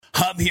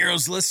Hub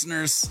Heroes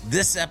listeners,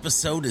 this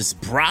episode is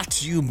brought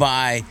to you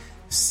by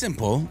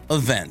Simple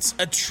Events,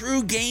 a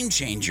true game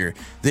changer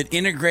that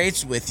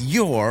integrates with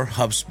your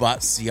HubSpot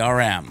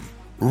CRM.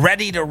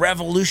 Ready to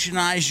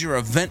revolutionize your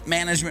event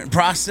management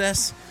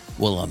process?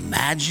 Well,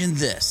 imagine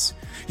this.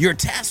 You're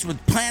tasked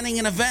with planning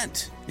an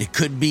event. It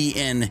could be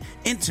an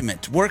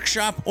intimate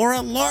workshop or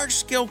a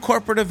large-scale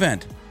corporate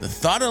event. The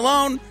thought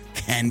alone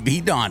can be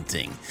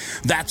daunting.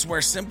 That's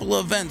where Simple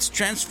Events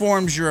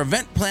transforms your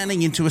event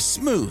planning into a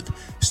smooth,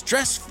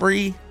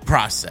 stress-free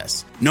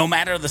process. No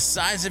matter the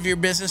size of your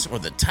business or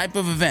the type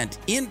of event,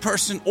 in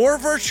person or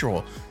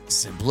virtual,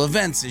 Simple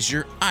Events is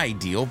your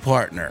ideal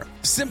partner.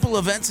 Simple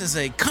Events is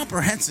a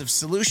comprehensive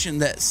solution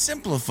that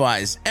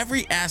simplifies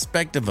every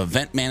aspect of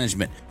event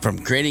management, from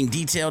creating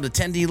detailed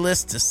attendee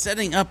lists to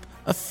setting up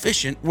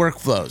efficient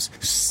workflows.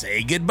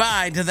 Say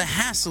goodbye to the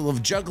hassle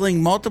of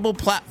juggling multiple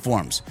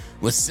platforms.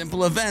 With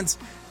Simple Events,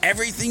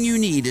 everything you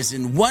need is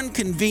in one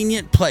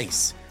convenient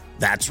place.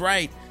 That's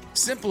right.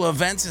 Simple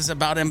Events is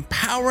about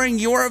empowering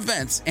your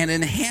events and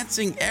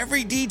enhancing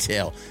every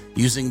detail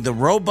using the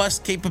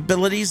robust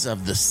capabilities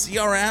of the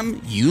CRM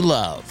you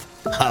love,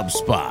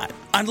 HubSpot.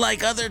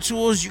 Unlike other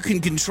tools, you can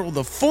control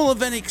the full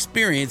event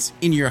experience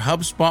in your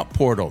HubSpot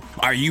portal.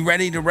 Are you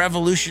ready to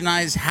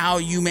revolutionize how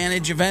you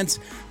manage events?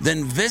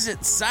 Then visit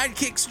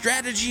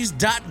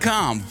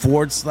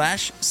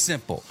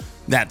sidekickstrategies.com/simple.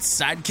 That's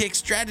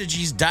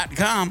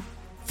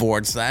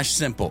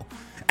sidekickstrategies.com/simple.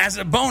 As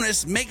a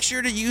bonus, make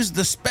sure to use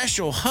the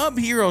special Hub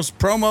Heroes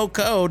promo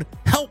code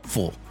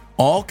HELPFUL,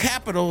 all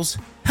capitals,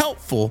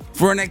 HELPFUL,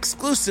 for an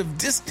exclusive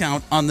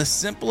discount on the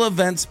Simple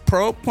Events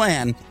Pro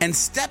plan and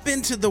step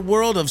into the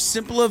world of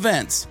Simple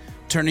Events,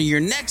 turning your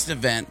next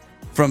event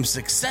from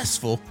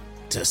successful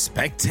to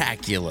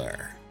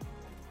spectacular.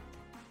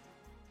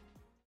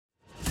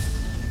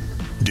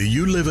 Do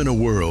you live in a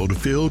world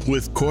filled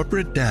with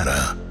corporate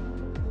data?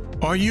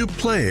 Are you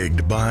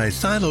plagued by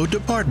siloed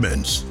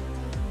departments?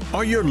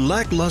 Are your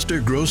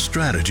lackluster growth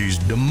strategies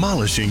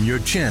demolishing your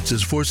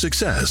chances for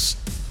success?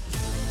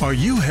 Are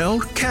you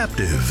held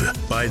captive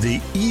by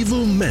the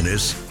evil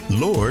menace,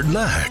 Lord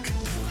Lack?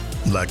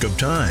 Lack of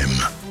time,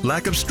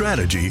 lack of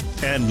strategy,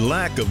 and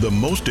lack of the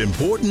most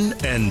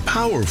important and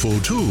powerful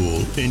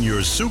tool in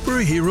your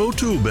superhero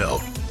tool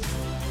belt,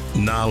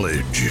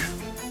 knowledge.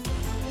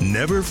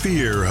 Never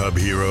fear, Hub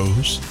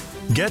Heroes.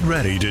 Get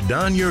ready to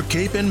don your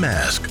cape and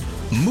mask,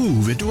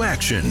 move into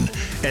action,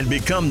 and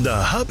become the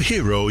Hub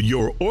Hero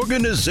your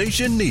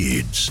organization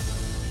needs.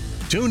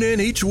 Tune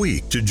in each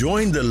week to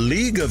join the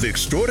League of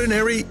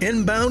Extraordinary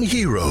Inbound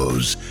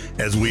Heroes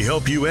as we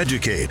help you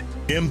educate,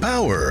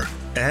 empower,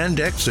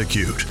 and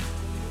execute.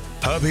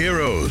 Hub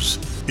Heroes,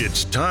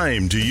 it's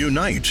time to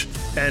unite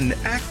and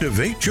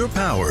activate your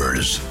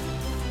powers.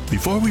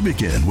 Before we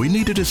begin, we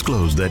need to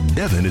disclose that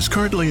Devin is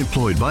currently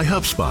employed by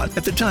HubSpot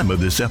at the time of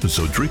this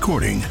episode's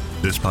recording.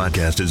 This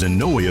podcast is in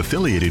no way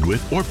affiliated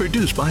with or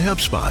produced by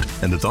HubSpot,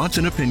 and the thoughts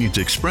and opinions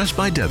expressed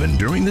by Devin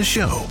during the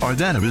show are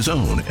that of his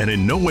own and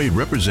in no way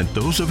represent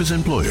those of his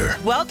employer.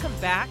 Welcome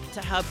back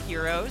to Hub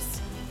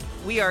Heroes.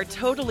 We are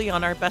totally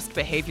on our best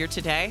behavior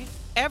today.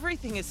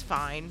 Everything is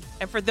fine.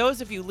 And for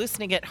those of you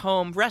listening at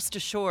home, rest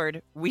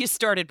assured, we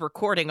started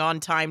recording on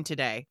time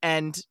today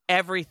and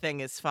everything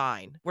is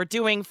fine. We're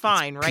doing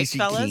fine, right,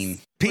 fellas? Keen.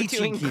 We're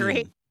doing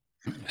great.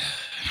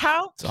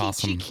 How It's peachy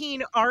awesome.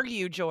 keen are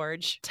you,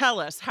 George? Tell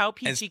us, how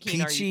peachy keen are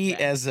you? As peachy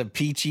today? as a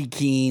peachy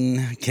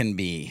keen can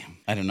be.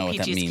 I don't know what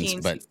that Peachy's means,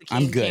 keen but since the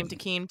I'm Keen came good. to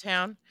Keen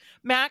Town.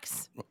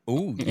 Max,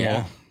 Ooh,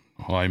 yeah.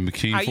 Oh, I'm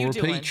keen How for you a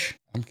doing? peach.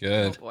 I'm oh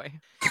good. boy.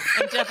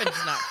 And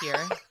Devin's not here.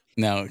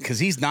 No, because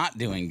he's not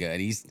doing good.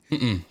 He's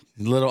Mm-mm.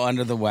 a little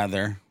under the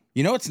weather.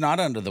 You know, it's not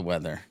under the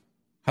weather.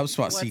 HubSpot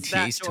What's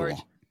CTA's that, George?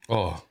 tool.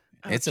 Oh,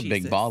 Oh, It's a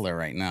big Jesus. baller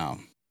right now.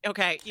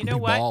 Okay, you A know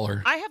big what?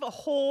 baller. I have a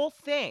whole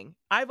thing.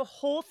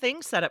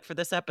 set up for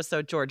this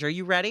episode, George. Are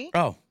you ready?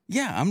 Oh,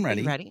 yeah, I'm Are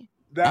ready. you ready?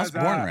 I was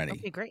born ready.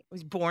 Okay, great. I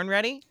was born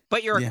ready,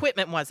 but your Yeah.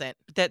 equipment wasn't.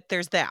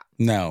 There's that.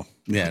 No,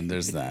 yeah,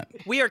 there's that.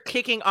 We are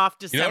kicking off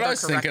you December. know what I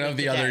was thinking correctly of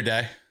the today. other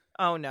day?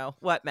 Oh no,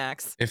 what,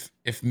 Max?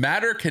 If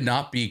matter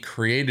cannot be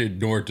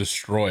created nor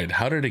destroyed,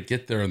 how did it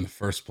get there in the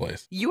first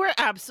place? You are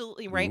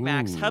absolutely right,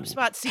 Max. Ooh.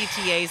 HubSpot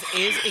CTAs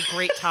is a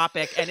great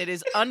topic, and it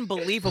is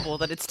unbelievable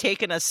that it's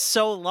taken us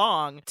so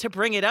long to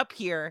bring it up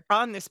here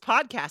on this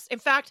podcast. In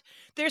fact,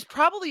 there's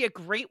probably a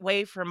great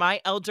way for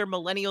my elder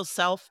millennial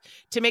self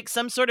to make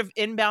some sort of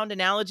inbound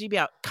analogy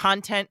about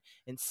content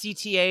and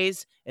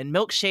CTAs and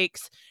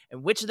milkshakes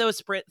and which of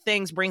those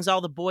things brings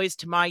all the boys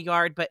to my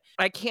yard, but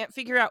I can't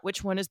figure out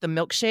which one is the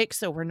milkshake,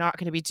 so we're not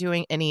going to be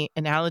doing any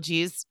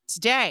analogies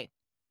today.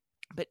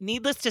 But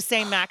needless to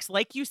say, Max,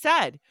 like you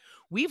said,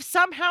 we've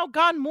somehow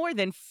gone more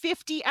than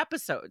 50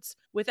 episodes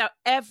without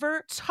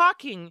ever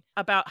talking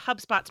about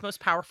HubSpot's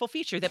most powerful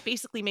feature that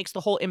basically makes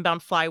the whole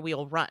inbound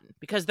flywheel run,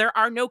 because there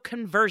are no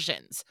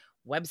conversions,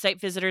 website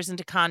visitors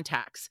into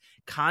contacts,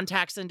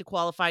 contacts into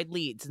qualified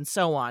leads, and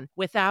so on,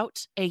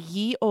 without a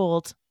ye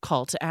old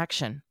call to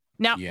action.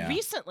 Now, Yeah.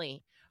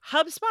 recently,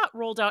 HubSpot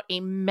rolled out a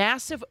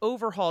massive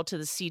overhaul to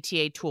the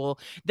CTA tool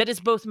that is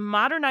both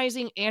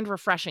modernizing and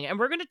refreshing. And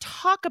we're going to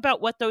talk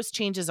about what those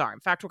changes are. In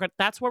fact,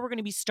 that's where we're going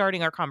to be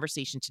starting our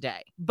conversation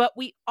today. But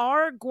we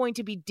are going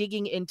to be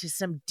digging into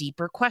some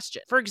deeper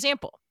questions. For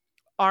example,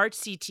 are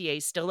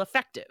CTAs still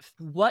effective?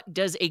 What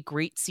does a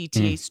great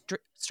CTA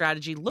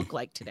strategy look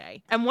like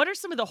today? And what are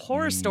some of the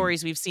horror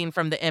stories we've seen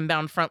from the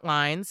inbound front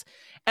lines,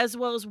 as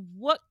well as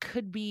what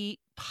could be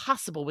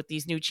possible with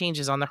these new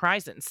changes on the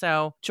horizon?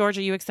 So, George,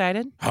 are you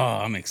excited? Oh,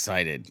 I'm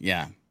excited.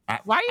 Yeah.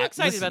 Why are you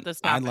excited about this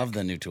topic? I love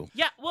the new tool.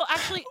 Yeah, well,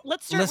 actually,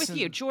 let's start with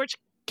you. George,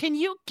 can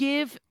you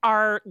give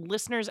our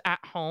listeners at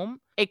home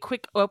a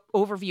quick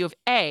overview of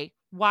A,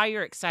 why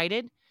you're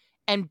excited,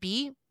 and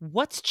B,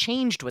 what's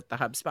changed with the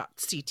HubSpot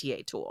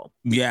CTA tool?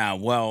 Yeah,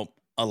 well,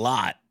 a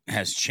lot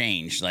has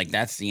changed. Like,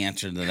 that's the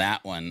answer to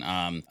that one.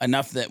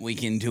 Enough that we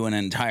can do an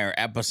entire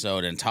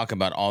episode and talk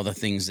about all the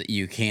things that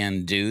you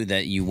can do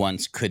that you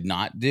once could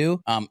not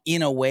do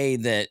in a way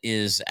that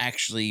is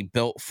actually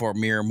built for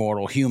mere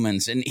mortal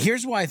humans. And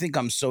here's why I think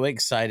I'm so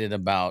excited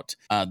about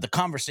the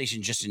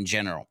conversation just in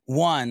general.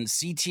 One,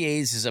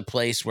 CTAs is a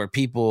place where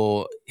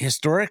people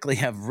historically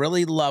have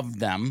really loved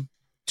them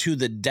to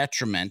the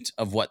detriment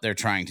of what they're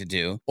trying to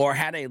do, or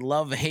had a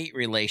love-hate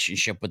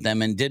relationship with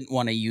them and didn't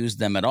want to use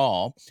them at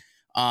all.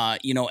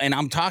 And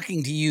I'm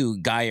talking to you,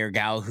 guy or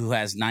gal who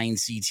has 9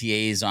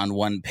 CTAs on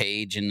one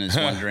page and is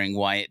wondering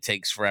why it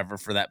takes forever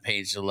for that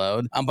page to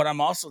load. But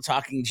I'm also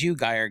talking to you,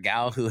 guy or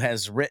gal who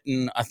has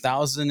written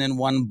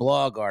 1,001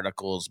 blog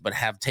articles, but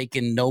have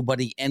taken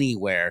nobody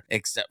anywhere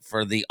except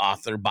for the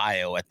author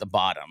bio at the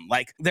bottom.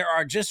 Like, there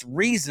are just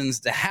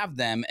reasons to have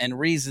them and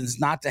reasons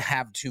not to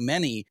have too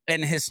many.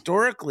 And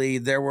historically,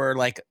 there were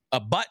like a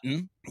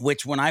button,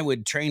 which when I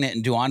would train it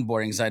and do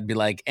onboardings, I'd be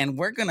like, and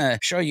we're going to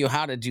show you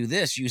how to do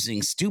this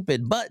using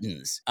stupid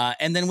buttons.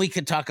 And then we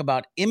could talk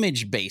about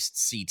image-based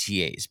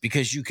CTAs,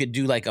 because you could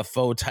do like a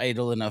faux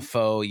title and a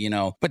faux,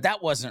 but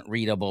that wasn't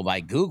readable by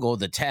Google,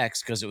 the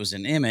text, because it was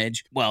an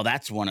image. Well,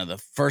 that's one of the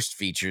first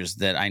features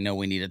that I know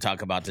we need to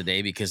talk about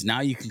today, because now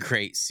you can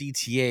create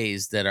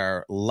CTAs that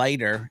are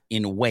lighter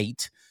in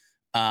weight,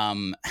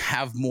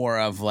 have more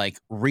of like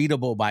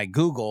readable by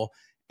Google,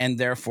 and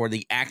therefore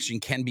the action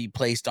can be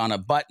placed on a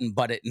button,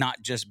 but it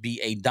not just be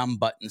a dumb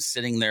button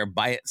sitting there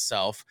by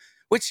itself,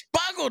 which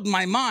boggled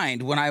my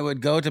mind when I would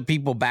go to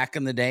people back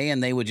in the day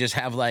and they would just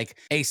have like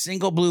a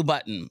single blue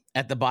button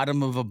at the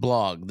bottom of a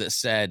blog that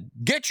said,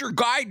 "Get your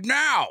guide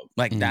now."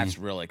 Like, that's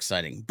real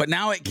exciting. But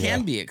now it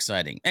can be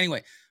exciting.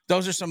 Anyway,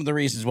 those are some of the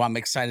reasons why I'm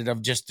excited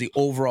of just the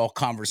overall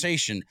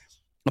conversation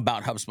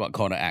about HubSpot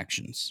call to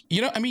actions.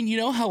 You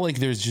know how like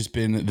there's just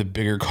been the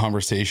bigger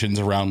conversations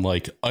around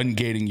like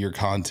ungating your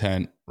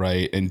content,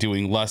 right? And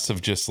doing less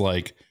of just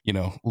like,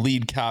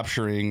 lead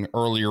capturing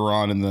earlier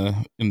on in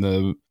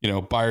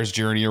the buyer's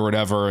journey or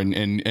whatever,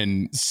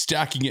 and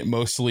stacking it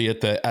mostly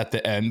at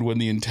the end when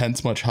the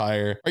intent's much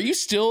higher. Are you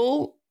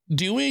still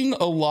doing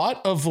a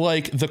lot of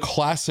like the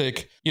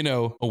classic,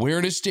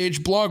 awareness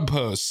stage blog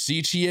post,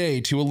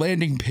 CTA to a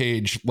landing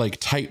page, like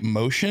type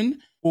motion?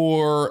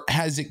 Or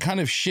has it kind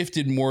of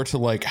shifted more to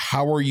like,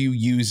 how are you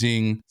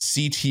using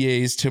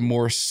CTAs to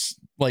more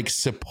like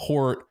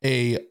support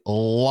a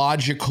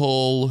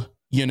logical,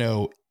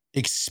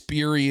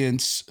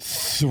 experience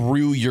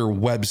through your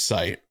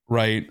website,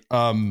 right?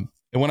 And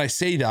when I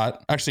say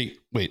that, actually,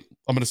 wait,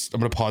 I'm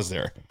gonna pause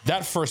there.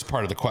 That first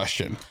part of the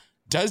question,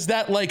 does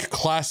that like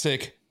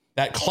classic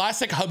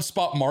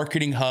HubSpot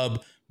Marketing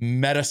Hub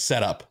meta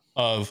setup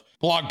of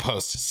blog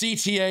post,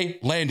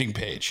 CTA, landing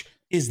page,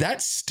 is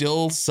that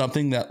still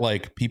something that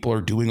like people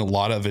are doing a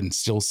lot of and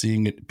still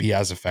seeing it be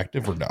as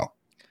effective, or no?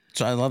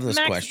 So I love this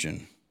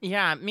question.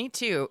 Yeah, me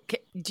too.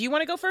 Do you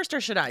want to go first, or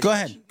should I? Go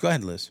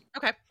ahead, Liz.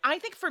 Okay. I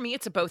think for me,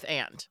 it's a both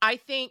and. I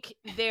think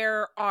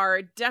there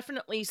are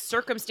definitely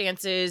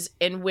circumstances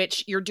in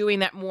which you're doing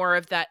that more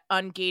of that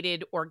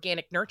ungated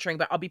organic nurturing,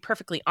 but I'll be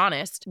perfectly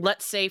honest.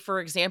 Let's say,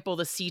 for example,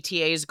 the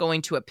CTA is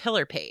going to a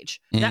pillar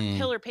page. That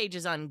pillar page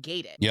is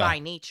ungated by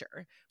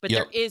nature, but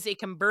there is a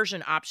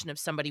conversion option if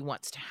somebody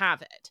wants to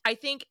have it. I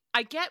think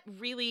I get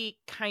really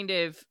kind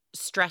of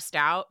stressed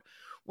out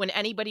when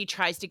anybody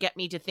tries to get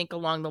me to think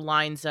along the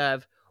lines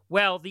of,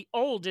 well, the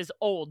old is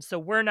old, so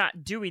we're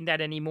not doing that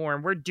anymore,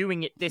 and we're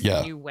doing it this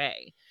new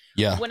way.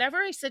 Yeah. Whenever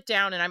I sit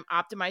down and I'm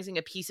optimizing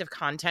a piece of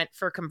content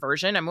for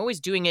conversion, I'm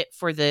always doing it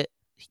for the.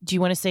 Do you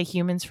want to say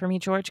humans for me,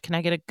 George? Can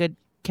we get a good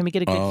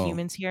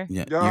humans here?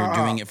 Yeah. You're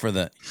doing it for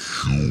the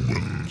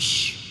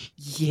humans.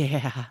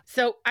 Yeah.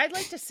 So I'd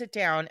like to sit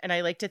down and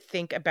I like to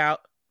think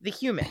about the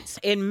humans.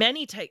 In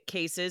many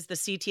cases, the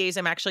CTAs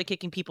I'm actually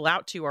kicking people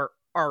out to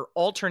are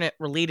alternate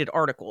related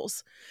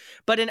articles.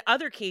 But in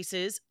other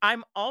cases,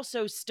 I'm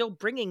also still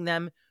bringing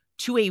them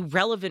to a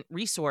relevant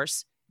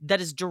resource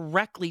that is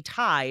directly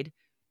tied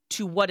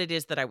to what it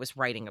is that I was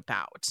writing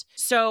about.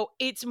 So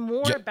it's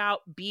more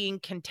about being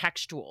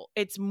contextual.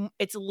 It's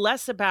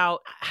less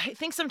about, I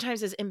think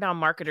sometimes as inbound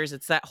marketers,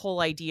 it's that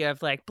whole idea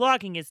of like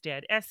blogging is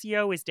dead,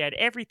 SEO is dead,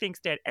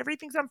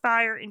 everything's on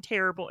fire and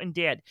terrible and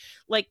dead.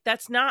 Like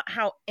that's not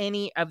how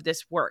any of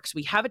this works.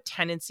 We have a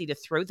tendency to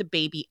throw the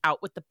baby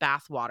out with the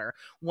bathwater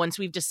once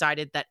we've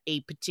decided that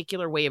a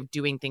particular way of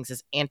doing things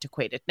is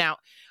antiquated. Now,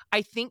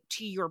 I think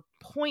to your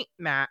point,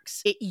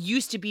 Max, it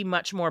used to be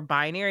much more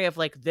binary of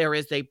like, there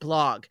is a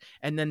blog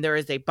and then there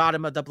is a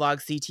bottom of the blog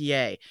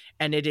CTA,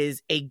 and it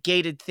is a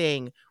gated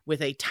thing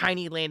with a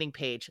tiny landing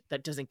page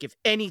that doesn't give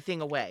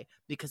anything away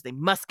because they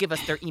must give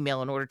us their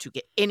email in order to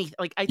get anything.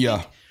 Like, I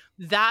think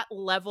that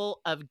level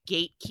of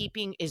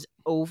gatekeeping is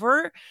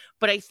over.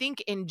 But I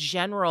think in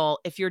general,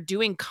 if you're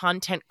doing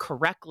content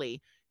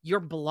correctly, your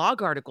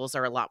blog articles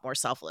are a lot more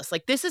selfless.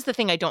 Like this is the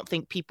thing I don't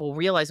think people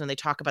realize when they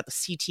talk about the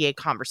CTA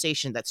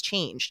conversation that's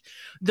changed.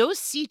 Those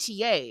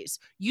CTAs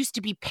used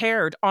to be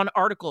paired on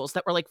articles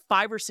that were like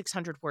 500 or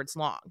 600 words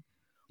long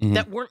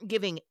that weren't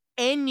giving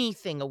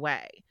anything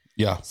away.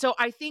 Yeah. So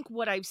I think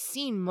what I've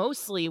seen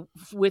mostly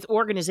with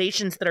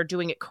organizations that are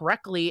doing it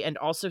correctly and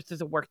also through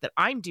the work that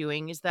I'm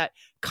doing is that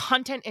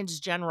content in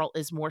general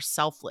is more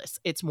selfless.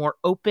 It's more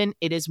open.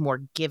 It is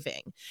more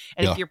giving.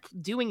 And if you're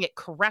doing it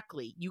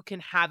correctly, you can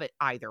have it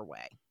either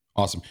way.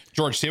 Awesome.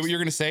 George, say what you're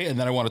going to say, and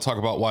then I want to talk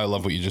about why I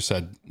love what you just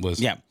said, Liz.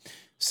 Yeah.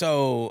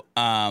 So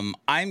I'm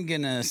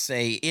going to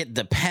say it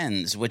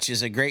depends, which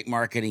is a great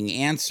marketing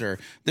answer.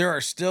 There are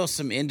still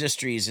some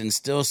industries and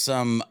still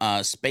some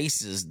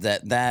spaces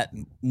that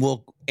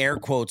will, air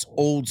quotes,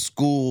 old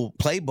school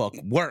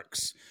playbook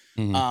works.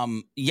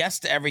 Yes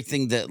to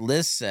everything that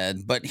Liz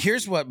said, but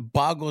here's what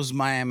boggles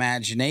my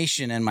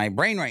imagination and my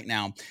brain right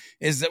now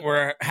is that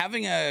we're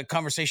having a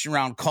conversation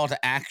around call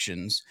to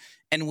actions.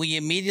 And we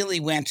immediately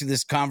went to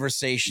this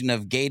conversation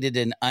of gated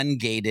and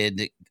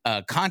ungated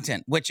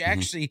content, which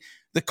actually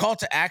the call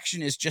to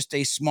action is just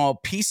a small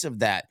piece of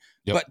that.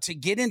 Yep. But to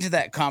get into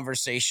that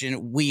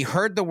conversation, we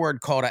heard the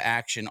word call to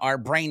action. Our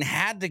brain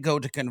had to go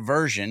to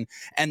conversion.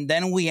 And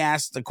then we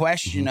asked the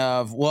question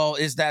of, well,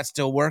 is that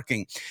still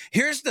working?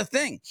 Here's the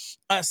thing.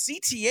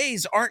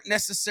 CTAs aren't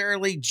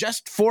necessarily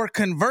just for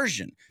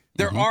conversion.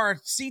 There are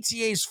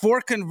CTAs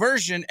for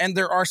conversion and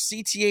there are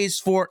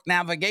CTAs for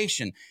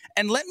navigation.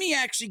 And let me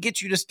actually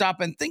get you to stop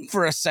and think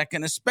for a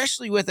second,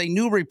 especially with a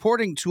new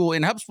reporting tool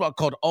in HubSpot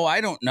called,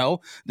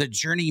 the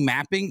journey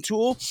mapping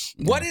tool.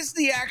 What is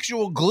the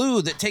actual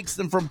glue that takes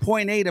them from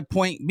point A to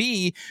point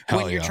B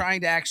when you're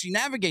trying to actually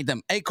navigate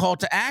them? A call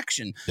to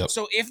action. Yep.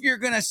 So if you're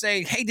going to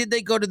say, hey, did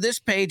they go to this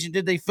page and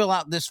did they fill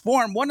out this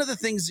form? One of the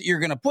things that you're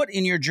going to put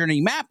in your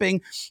journey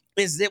mapping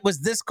is it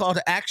was this call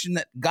to action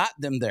that got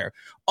them there.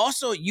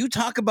 Also, you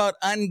talk about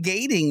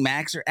ungating,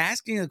 Max, or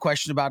asking a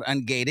question about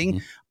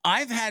ungating.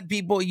 I've had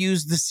people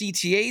use the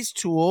CTAs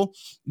tool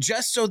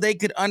just so they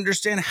could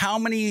understand how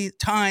many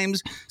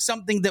times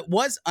something that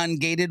was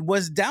ungated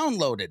was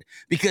downloaded,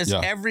 because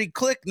every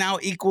click now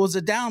equals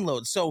a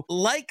download. So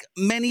like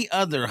many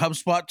other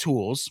HubSpot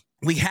tools,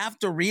 we have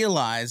to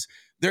realize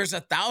there's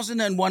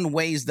 1,001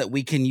 ways that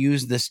we can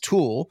use this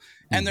tool,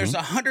 and there's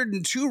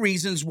 102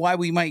 reasons why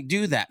we might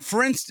do that.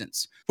 For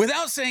instance,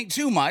 without saying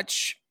too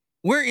much,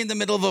 we're in the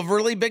middle of a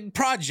really big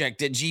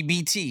project at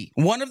GBT.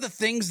 One of the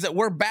things that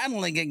we're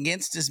battling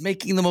against is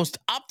making the most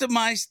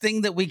optimized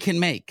thing that we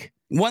can make.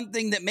 One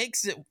thing that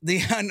makes it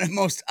the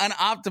most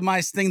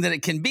unoptimized thing that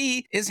it can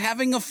be is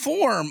having a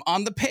form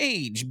on the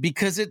page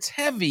because it's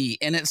heavy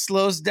and it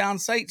slows down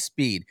site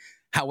speed.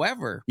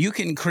 However, you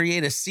can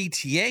create a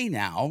CTA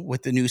now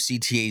with the new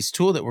CTAs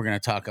tool that we're going to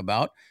talk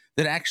about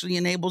that actually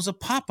enables a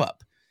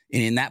pop-up.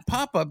 And in that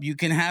pop-up, you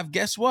can have,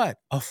 guess what?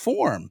 A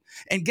form.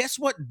 And guess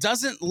what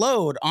doesn't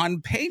load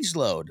on page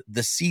load?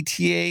 The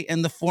CTA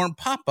and the form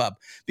pop-up,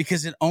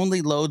 because it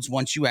only loads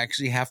once you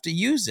actually have to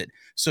use it.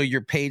 So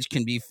your page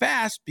can be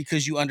fast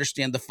because you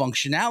understand the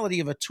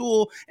functionality of a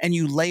tool and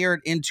you layer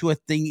it into a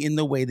thing in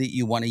the way that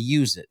you want to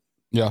use it.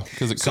 Yeah,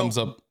 because it comes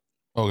up.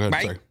 Oh, good.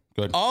 Right? Sorry.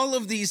 Good. All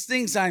of these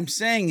things I'm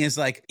saying is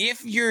like,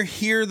 if you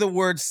hear the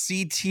word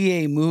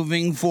CTA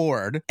moving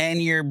forward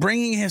and you're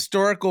bringing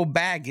historical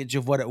baggage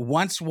of what it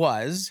once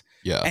was,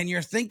 and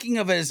you're thinking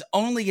of it as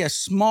only a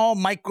small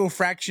micro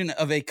fraction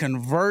of a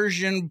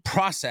conversion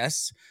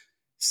process,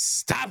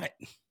 stop it.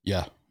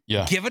 Yeah.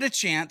 Give it a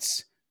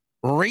chance,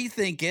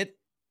 rethink it,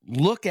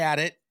 look at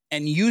it,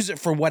 and use it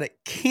for what it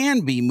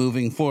can be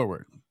moving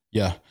forward.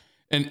 Yeah.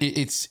 And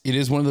it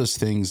is one of those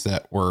things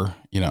that we're,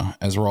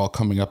 as we're all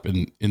coming up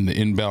in the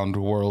inbound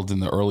world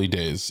in the early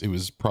days, it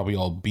was probably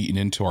all beaten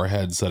into our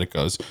heads that it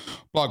goes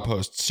blog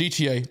post,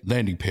 CTA,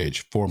 landing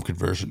page, form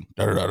conversion,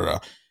 I'm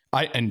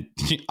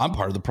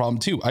part of the problem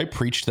too. I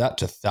preached that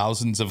to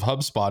thousands of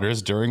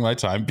HubSpotters during my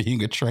time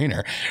being a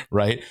trainer,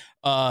 right?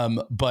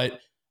 But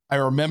I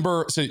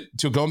remember, so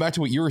going back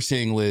to what you were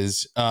saying,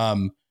 Liz,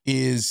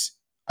 is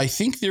I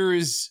think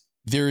there's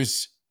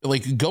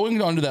like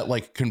going on to that,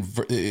 like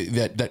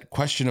that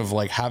question of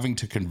like having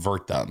to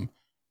convert them,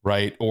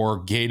 right?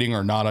 Or gating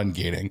or not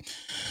ungating.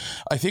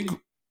 I think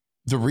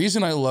the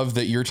reason I love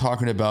that you're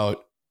talking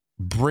about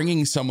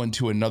bringing someone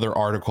to another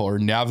article or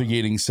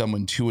navigating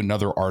someone to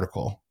another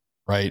article,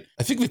 right?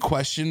 I think the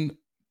question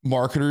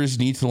marketers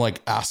need to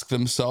like ask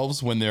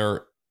themselves when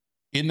they're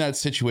in that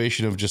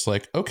situation of just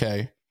like,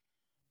 okay,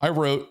 I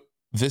wrote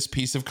this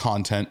piece of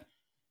content.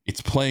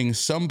 It's playing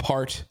some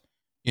part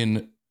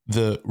in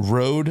the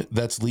road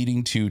that's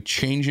leading to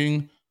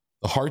changing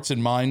the hearts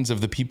and minds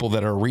of the people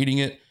that are reading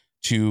it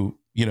to,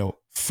 you know,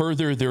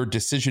 further their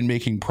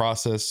decision-making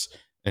process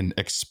and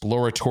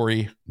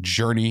exploratory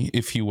journey,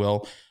 if you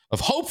will, of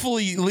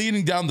hopefully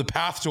leading down the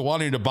path to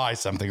wanting to buy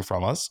something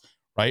from us,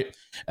 right?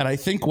 And I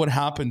think what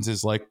happens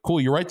is like,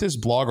 cool, you write this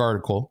blog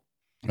article,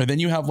 and then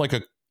you have like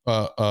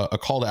a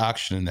call to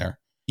action in there.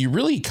 You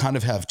really kind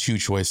of have two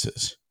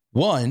choices.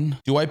 One,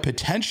 do I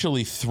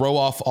potentially throw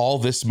off all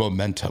this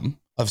momentum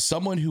of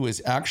someone who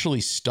is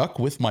actually stuck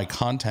with my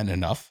content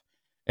enough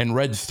and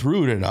read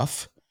through it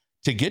enough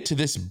to get to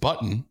this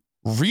button,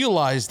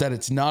 realize that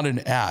it's not an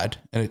ad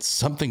and it's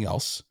something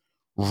else,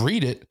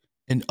 read it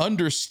and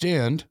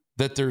understand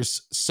that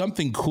there's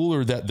something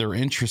cooler that they're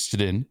interested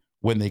in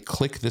when they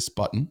click this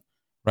button,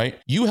 right?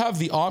 You have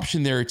the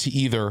option there to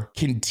either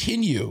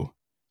continue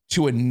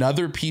to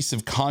another piece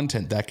of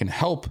content that can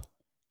help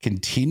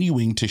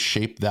continuing to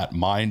shape that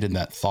mind and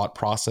that thought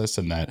process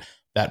and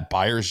that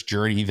buyer's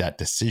journey, that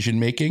decision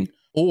making,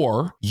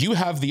 or you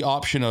have the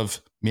option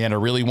of, man, I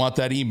really want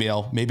that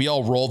email. Maybe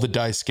I'll roll the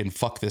dice and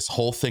fuck this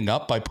whole thing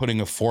up by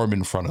putting a form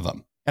in front of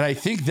them. And I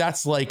think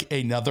that's like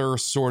another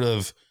sort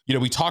of, you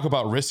know, we talk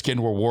about risk and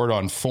reward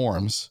on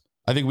forms.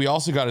 I think we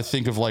also got to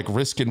think of like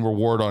risk and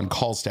reward on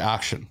calls to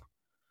action,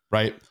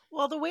 right?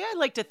 Well, the way I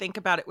like to think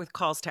about it with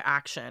calls to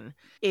action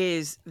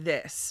is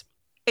this.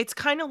 It's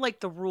kind of like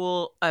the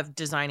rule of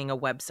designing a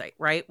website,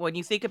 right? When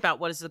you think about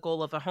what is the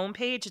goal of a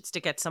homepage, it's to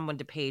get someone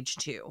to page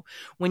 2.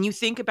 When you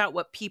think about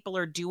what people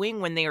are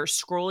doing when they are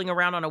scrolling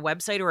around on a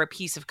website or a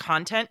piece of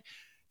content,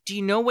 do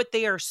you know what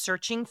they are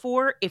searching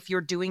for if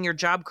you're doing your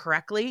job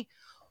correctly?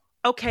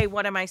 Okay,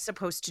 what am I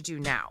supposed to do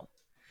now?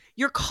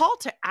 Your call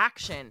to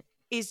action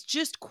is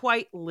just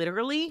quite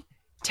literally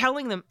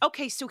telling them,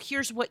 okay, so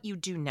here's what you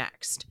do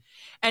next.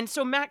 And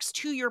so, Max,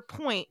 to your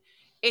point,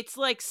 it's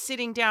like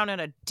sitting down at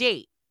a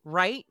date,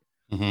 right?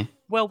 Mm-hmm.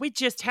 Well, we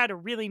just had a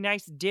really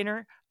nice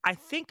dinner. I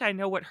think I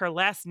know what her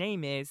last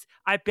name is.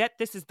 I bet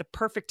this is the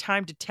perfect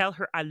time to tell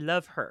her I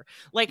love her.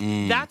 Like,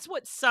 that's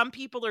what some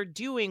people are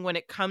doing when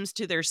it comes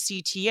to their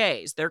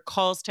CTAs, their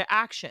calls to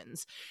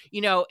actions.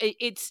 You know,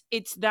 it's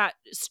that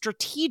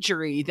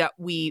strategery that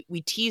we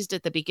teased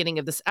at the beginning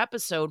of this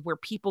episode where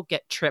people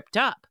get tripped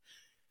up.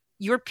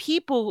 Your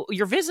people,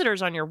 your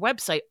visitors on your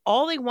website,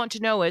 all they want to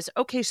know is,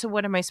 okay, so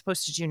what am I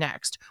supposed to do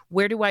next?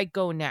 Where do I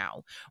go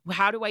now?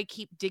 How do I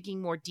keep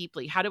digging more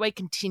deeply? How do I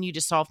continue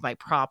to solve my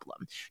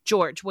problem?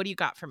 George, what do you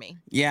got for me?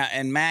 Yeah,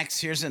 and Max,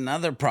 here's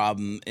another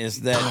problem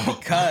is that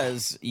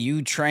because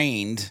you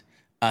trained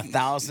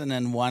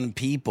 1,001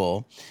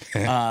 people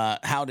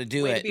how to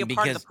do Way it. to be a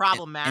part of the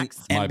problem,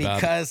 Max. And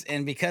because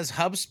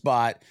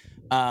HubSpot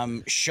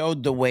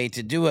showed the way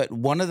to do it.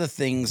 One of the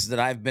things that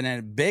I've been a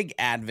big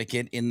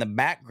advocate in the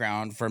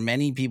background for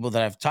many people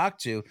that I've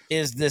talked to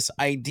is this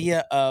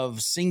idea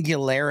of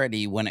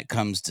singularity when it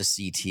comes to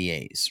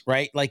CTAs,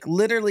 right? Like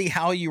literally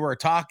how you are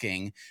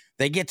talking,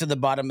 they get to the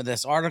bottom of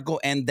this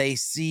article and they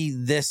see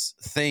this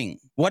thing.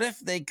 What if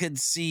they could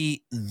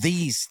see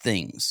these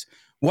things?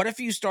 What if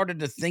you started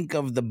to think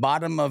of the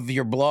bottom of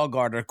your blog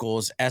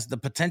articles as the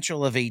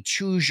potential of a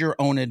choose your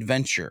own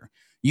adventure?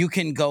 You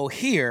can go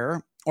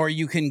here or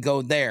you can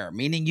go there,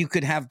 meaning you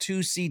could have two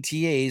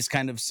CTAs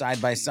kind of side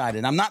by side.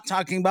 And I'm not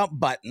talking about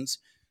buttons.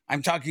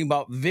 I'm talking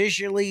about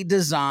visually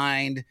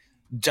designed,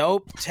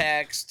 dope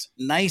text,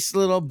 nice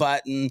little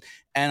button.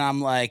 And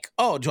I'm like,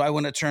 oh, do I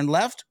want to turn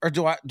left or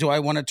do I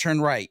want to turn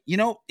right? You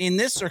know, in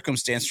this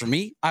circumstance for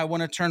me, I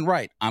want to turn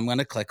right. I'm going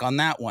to click on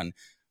that one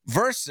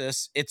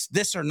versus it's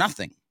this or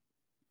nothing.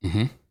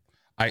 Mm-hmm.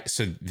 As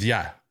soon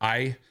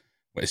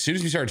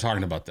as we started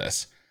talking about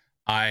this,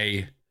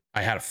 I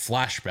had a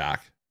flashback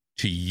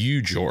to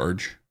you,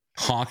 George,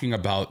 talking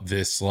about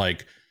this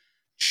like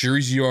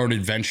choose your own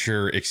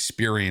adventure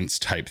experience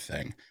type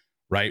thing,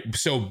 right?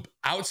 So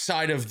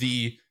outside of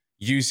the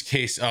use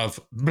case of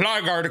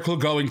blog article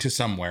going to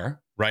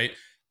somewhere, right?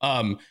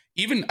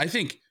 Even I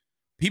think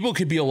people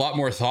could be a lot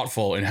more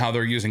thoughtful in how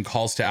they're using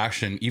calls to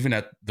action, even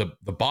at the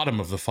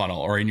bottom of the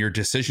funnel or in your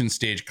decision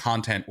stage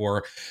content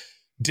or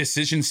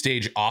decision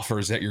stage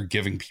offers that you're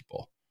giving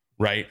people,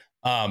 right?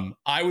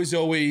 I was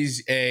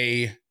always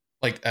a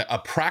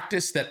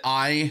practice that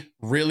I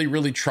really,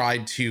 really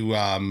tried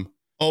to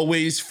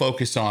always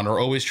focus on or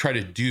always try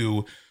to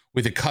do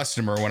with a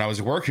customer when I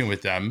was working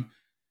with them,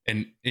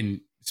 and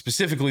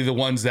specifically the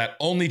ones that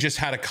only just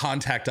had a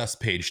contact us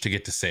page to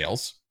get to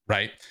sales,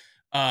 right?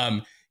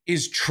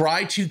 Is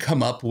try to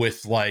come up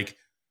with like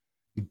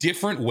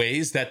different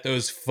ways that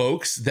those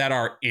folks that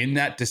are in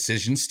that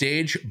decision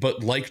stage,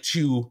 but like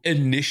to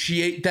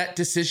initiate that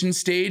decision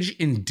stage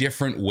in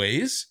different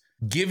ways,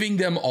 giving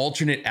them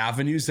alternate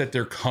avenues that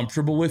they're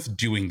comfortable with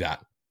doing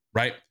that,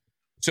 right?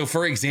 So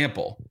for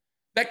example,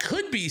 that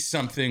could be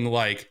something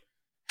like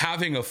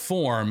having a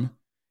form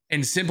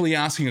and simply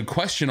asking a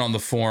question on the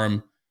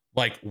forum,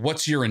 like,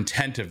 what's your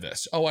intent of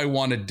this? Oh, I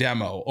want a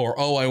demo, or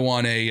I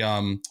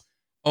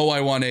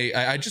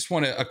just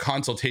want a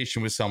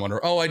consultation with someone,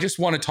 or I just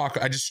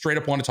straight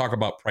up want to talk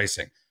about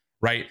pricing,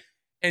 right?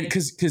 And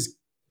because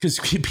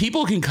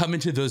people can come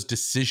into those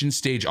decision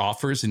stage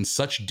offers in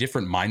such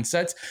different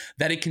mindsets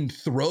that it can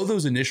throw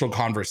those initial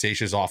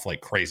conversations off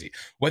like crazy.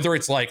 Whether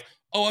it's like,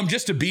 oh, I'm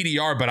just a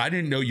BDR, but I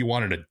didn't know you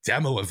wanted a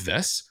demo of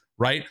this,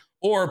 right?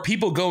 Or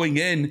people going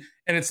in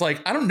and it's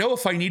like, I don't know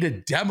if I need a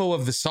demo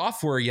of the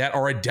software yet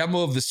or a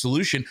demo of the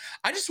solution.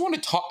 I just want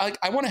to talk. Like,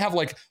 I want to have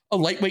like a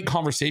lightweight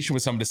conversation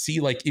with someone to see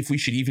like if we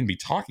should even be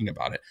talking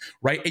about it,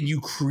 right? And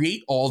you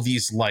create all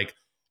these like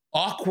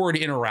awkward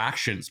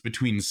interactions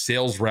between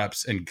sales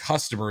reps and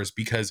customers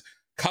because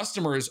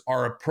customers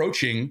are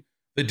approaching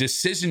the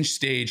decision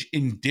stage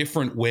in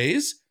different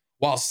ways,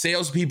 while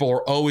salespeople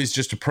are always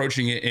just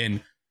approaching it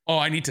in, oh,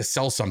 I need to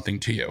sell something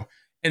to you.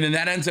 And then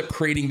that ends up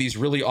creating these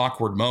really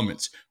awkward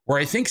moments where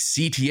I think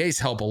CTAs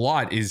help a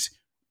lot. Is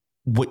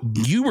what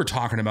you were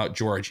talking about,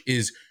 George,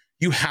 is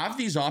you have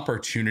these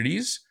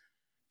opportunities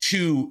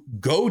to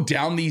go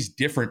down these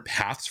different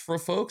paths for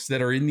folks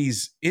that are in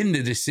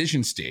the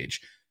decision stage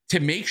to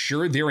make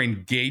sure they're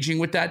engaging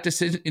with that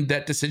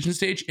decision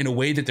stage in a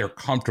way that they're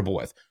comfortable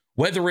with.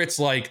 Whether it's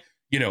like,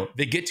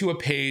 they get to a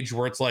page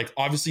where it's like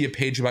obviously a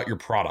page about your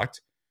product.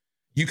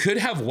 You could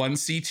have one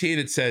CTA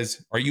that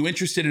says, are you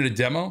interested in a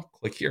demo?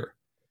 Click here.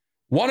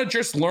 Want to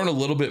just learn a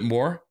little bit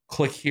more?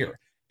 Click here.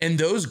 And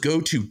those go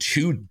to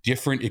two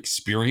different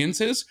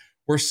experiences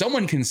where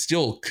someone can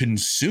still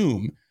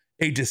consume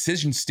a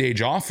decision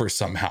stage offer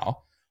somehow,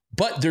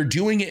 but they're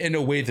doing it in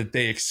a way that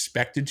they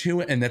expected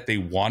to and that they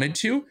wanted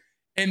to.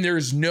 And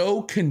there's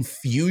no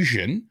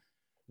confusion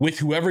with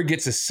whoever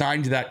gets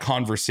assigned to that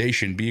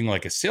conversation being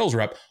like a sales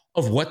rep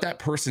of what that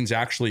person's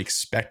actually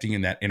expecting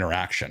in that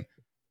interaction,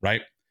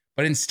 right?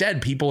 But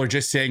instead, people are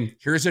just saying,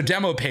 here's a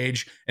demo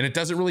page, and it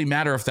doesn't really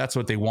matter if that's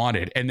what they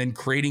wanted. And then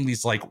creating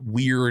these like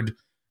weird,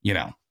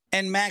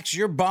 And Max,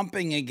 you're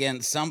bumping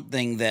against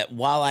something that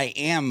while I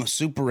am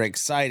super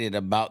excited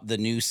about the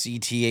new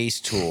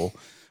CTAs tool,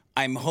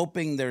 I'm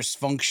hoping there's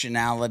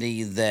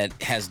functionality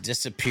that has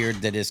disappeared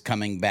that is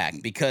coming back,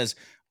 because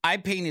I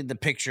painted the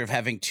picture of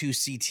having two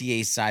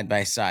CTAs side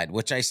by side,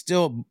 which I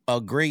still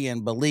agree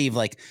and believe,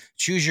 like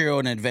choose your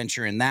own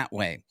adventure in that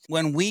way.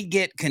 When we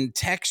get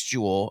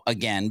contextual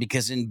again,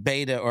 because in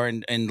beta or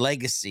in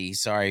legacy,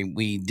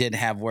 we did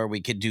have where we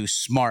could do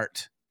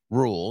smart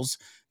rules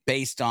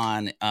based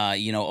on,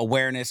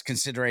 awareness,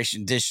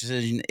 consideration,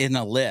 decision in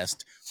a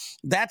list.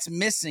 That's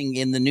missing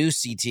in the new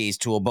CTAs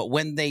tool. But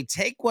when they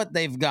take what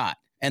they've got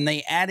and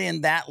they add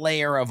in that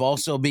layer of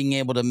also being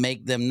able to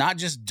make them not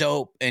just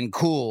dope and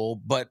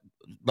cool, but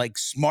like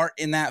smart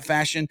in that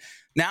fashion.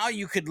 Now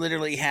you could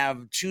literally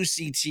have two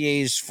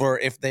CTAs for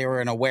if they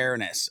were an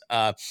awareness,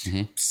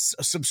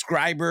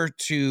 subscriber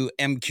to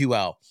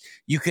MQL.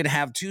 You could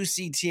have two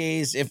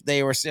CTAs if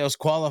they were sales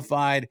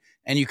qualified,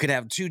 and you could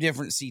have two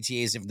different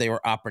CTAs if they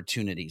were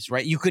opportunities,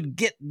 right? You could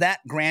get that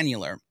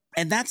granular.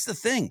 And that's the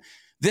thing.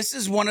 This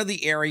is one of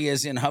the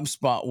areas in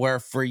HubSpot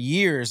where for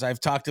years I've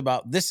talked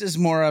about this is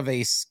more of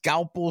a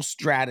scalpel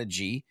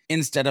strategy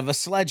instead of a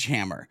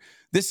sledgehammer.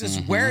 This is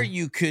where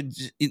you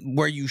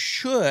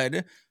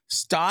should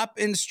stop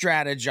and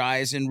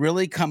strategize and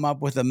really come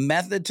up with a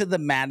method to the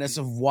madness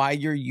of why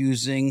you're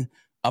using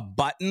a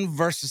button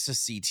versus a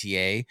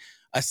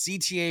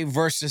CTA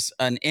versus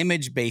an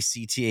image-based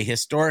CTA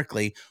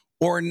historically,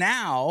 or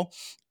now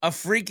a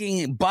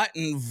freaking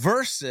button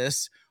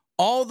versus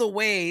all the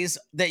ways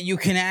that you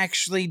can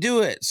actually do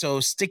it. So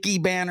sticky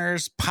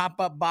banners,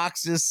 pop-up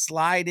boxes,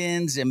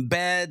 slide-ins,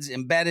 embeds,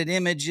 embedded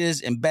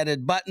images,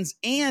 embedded buttons,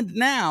 and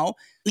now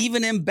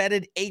even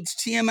embedded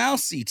HTML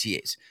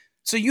CTAs.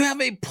 So you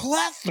have a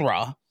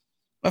plethora,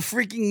 a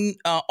freaking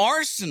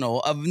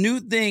arsenal of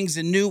new things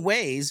and new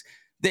ways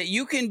that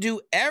you can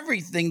do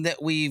everything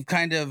that we've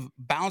kind of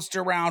bounced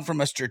around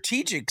from a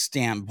strategic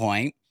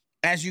standpoint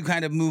as you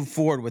kind of move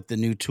forward with the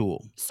new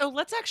tool. So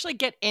let's actually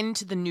get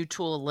into the new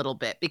tool a little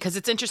bit, because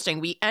it's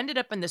interesting. We ended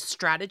up in the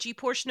strategy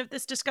portion of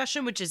this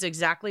discussion, which is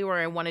exactly where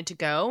I wanted to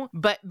go.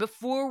 But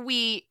before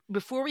we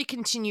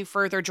continue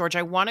further, George,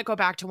 I want to go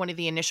back to one of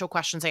the initial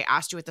questions I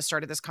asked you at the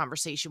start of this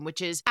conversation, which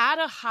is at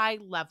a high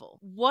level,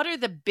 what are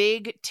the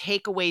big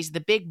takeaways,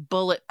 the big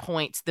bullet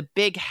points, the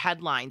big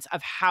headlines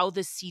of how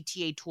the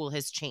CTA tool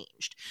has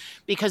changed?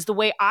 Because the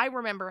way I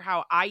remember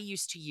how I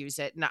used to use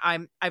it,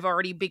 and I've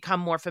already become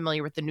more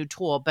familiar with the new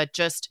tool, but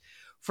just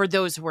for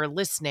those who are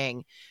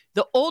listening,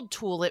 the old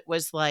tool, it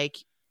was like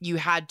you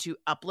had to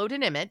upload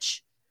an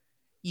image.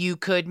 You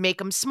could make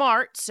them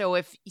smart. So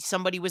if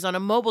somebody was on a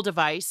mobile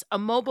device, a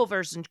mobile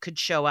version could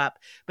show up.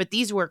 But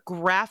these were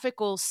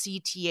graphical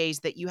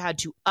CTAs that you had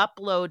to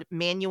upload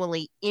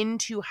manually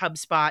into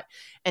HubSpot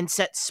and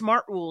set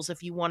smart rules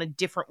if you wanted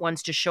different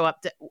ones to show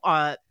up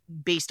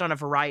based on a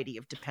variety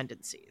of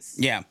dependencies.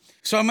 Yeah.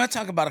 So I'm going to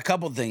talk about a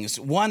couple of things.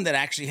 One that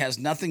actually has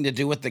nothing to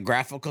do with the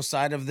graphical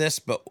side of this,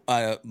 but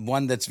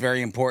one that's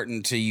very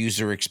important to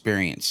user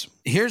experience.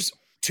 Here's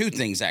two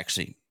things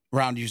actually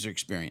around user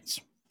experience.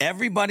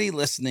 Everybody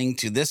listening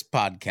to this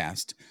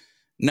podcast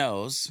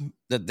knows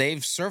that they've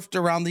surfed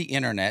around the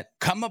internet,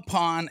 come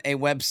upon a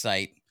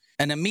website,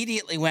 and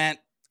immediately went,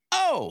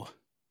 oh,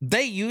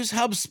 they use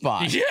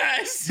HubSpot.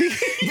 Yes.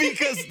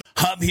 Because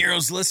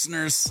HubHeroes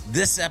listeners,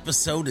 this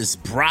episode is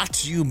brought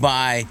to you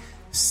by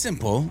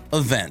Simple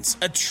Events,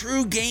 a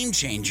true game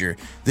changer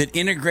that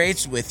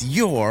integrates with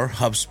your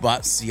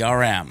HubSpot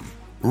CRM.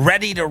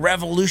 Ready to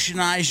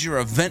revolutionize your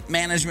event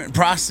management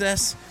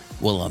process?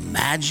 Well,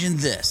 imagine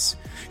this.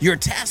 You're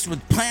tasked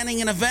with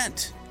planning an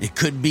event. It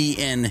could be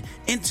an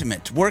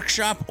intimate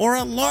workshop or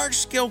a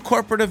large-scale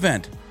corporate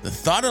event. The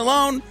thought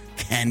alone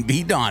can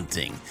be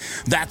daunting.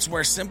 That's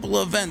where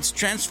Simple Events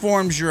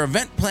transforms your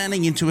event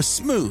planning into a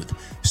smooth,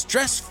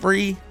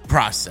 stress-free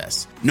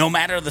process. No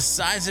matter the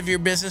size of your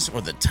business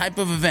or the type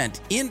of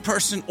event, in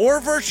person or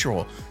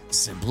virtual,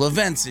 Simple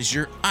Events is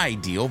your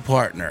ideal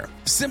partner.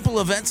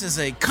 Simple Events is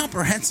a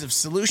comprehensive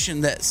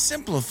solution that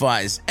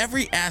simplifies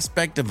every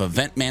aspect of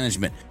event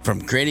management,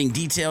 from creating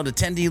detailed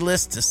attendee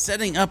lists to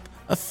setting up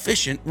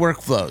efficient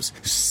workflows.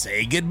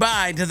 Say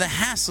goodbye to the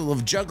hassle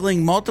of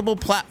juggling multiple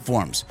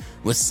platforms.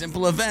 With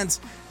Simple Events,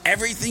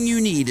 everything you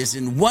need is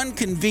in one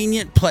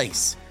convenient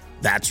place.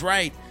 That's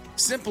right.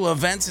 Simple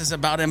Events is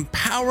about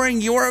empowering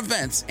your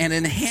events and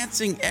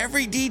enhancing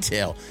every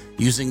detail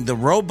using the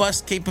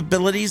robust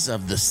capabilities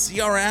of the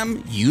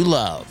CRM you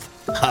love,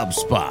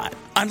 HubSpot.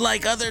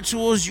 Unlike other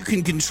tools, you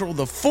can control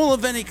the full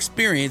event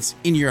experience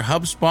in your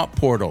HubSpot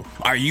portal.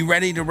 Are you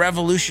ready to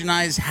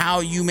revolutionize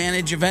how you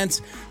manage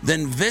events?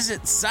 Then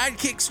visit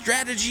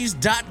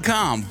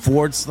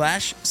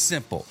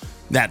sidekickstrategies.com/simple.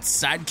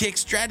 That's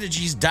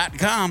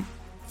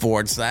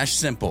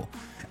sidekickstrategies.com/simple.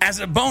 As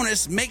a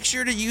bonus, make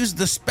sure to use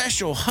the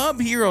special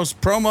HubHeroes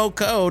promo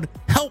code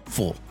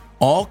HELPFUL,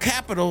 all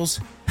capitals,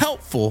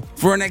 HELPFUL,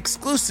 for an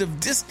exclusive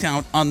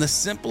discount on the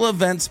Simple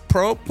Events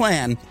Pro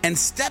plan and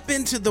step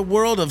into the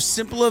world of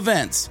Simple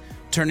Events,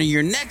 turning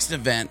your next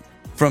event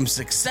from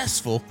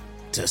successful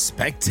to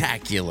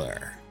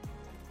spectacular.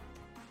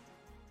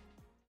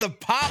 The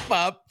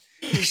pop-up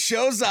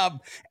shows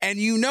up, and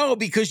you know,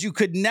 because you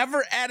could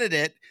never edit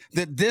it,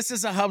 that this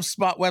is a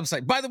HubSpot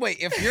website. By the way,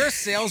 if you're a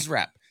sales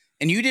rep,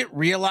 and you didn't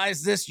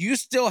realize this, you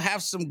still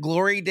have some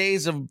glory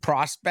days of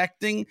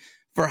prospecting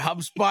for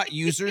HubSpot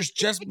users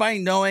just by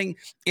knowing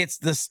it's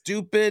the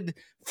stupid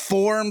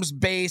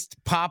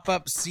forms-based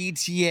pop-up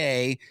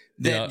CTA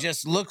that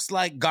just looks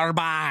like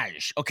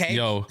garbage, okay?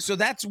 So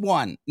that's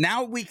one.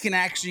 Now we can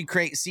actually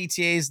create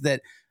CTAs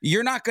that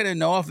you're not going to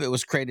know if it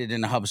was created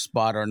in a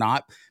HubSpot or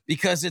not,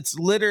 because it's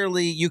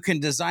literally, you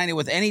can design it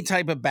with any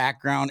type of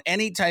background,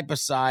 any type of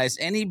size,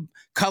 any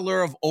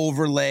color of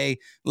overlay.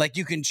 Like,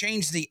 you can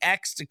change the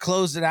X to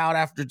close it out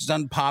after it's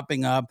done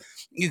popping up.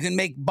 You can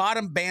make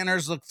bottom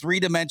banners look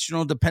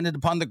three-dimensional depending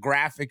upon the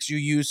graphics you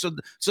use. So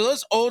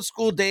those old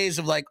school days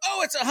of like,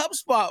 oh, it's a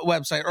HubSpot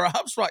website or a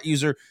HubSpot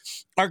user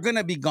are going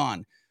to be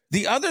gone.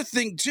 The other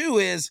thing too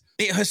is,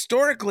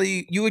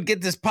 historically, you would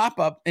get this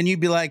pop-up and you'd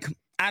be like,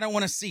 I don't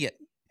want to see it.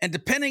 And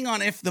depending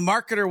on if the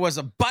marketer was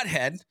a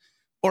butthead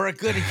or a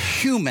good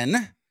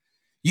human,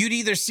 you'd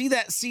either see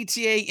that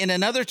CTA in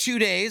another 2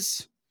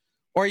 days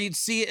or you'd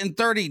see it in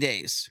 30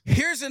 days.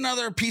 Here's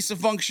another piece of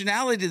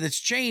functionality that's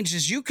changed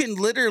is you can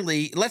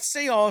literally, let's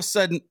say all of a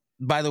sudden,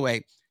 by the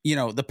way, you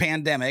know, the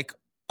pandemic,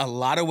 a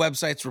lot of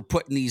websites were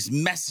putting these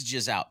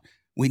messages out.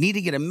 We need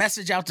to get a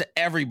message out to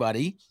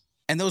everybody.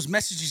 And those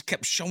messages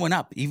kept showing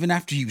up even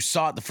after you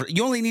saw it.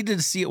 You only needed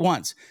to see it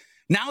once.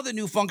 Now the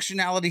new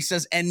functionality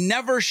says, and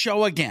never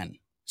show again.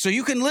 So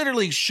you can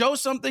literally show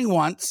something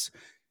once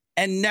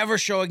and never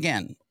show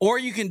again. Or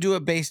you can do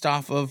it based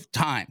off of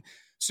time.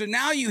 So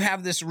now you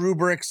have this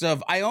rubrics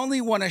of, I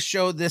only want to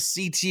show this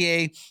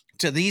CTA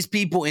to these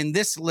people in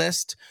this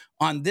list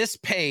on this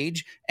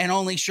page and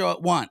only show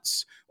it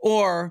once.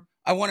 Or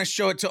I want to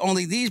show it to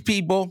only these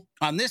people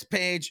on this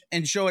page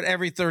and show it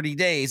every 30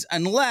 days,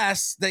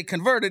 unless they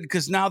converted,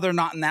 because now they're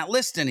not in that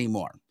list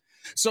anymore.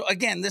 So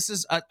again, this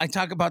is, I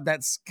talk about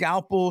that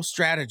scalpel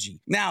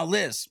strategy. Now,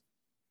 Liz,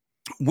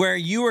 where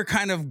you are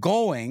kind of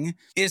going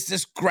is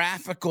this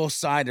graphical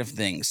side of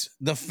things.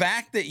 The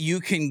fact that you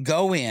can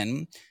go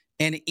in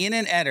and in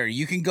an editor,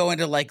 you can go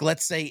into, like,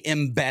 let's say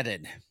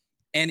embedded,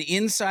 and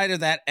inside of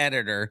that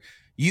editor,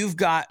 you've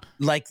got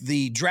like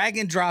the drag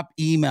and drop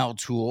email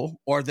tool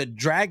or the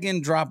drag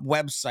and drop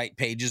website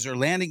pages or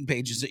landing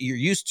pages that you're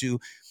used to.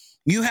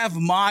 You have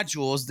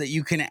modules that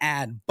you can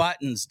add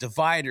buttons,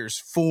 dividers,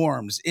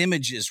 forms,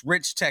 images,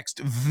 rich text,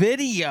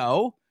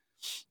 video,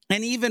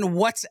 and even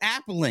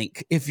WhatsApp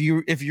link if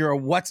you're a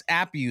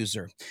WhatsApp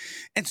user.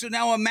 And so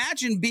now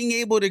imagine being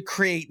able to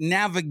create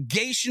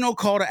navigational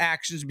call to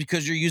actions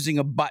because you're using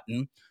a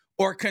button,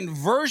 or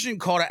conversion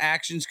call to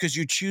actions because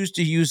you choose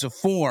to use a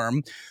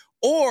form,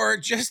 or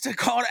just a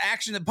call to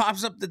action that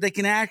pops up that they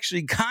can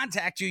actually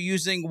contact you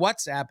using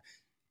WhatsApp.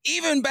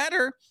 Even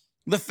better,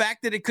 the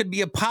fact that it could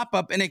be a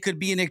pop-up and it could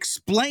be an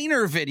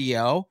explainer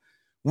video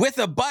with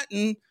a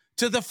button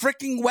to the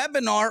freaking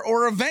webinar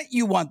or event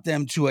you want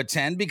them to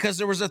attend because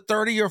there was a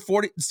 30 or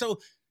 40. So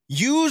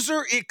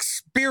user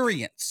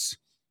experience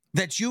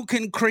that you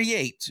can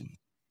create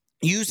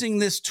using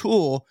this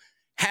tool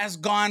has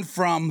gone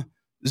from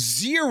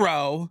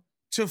 0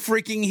 to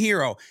freaking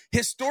hero.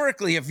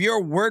 Historically, if you're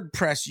a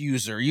WordPress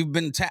user, you've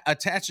been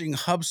attaching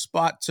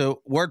HubSpot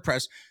to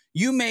WordPress,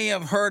 you may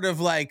have heard of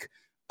like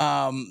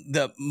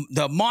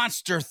the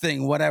monster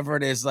thing, whatever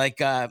it is,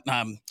 like I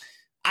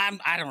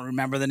don't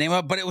remember the name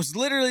of it, but it was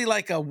literally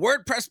like a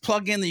WordPress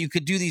plugin that you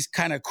could do these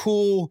kind of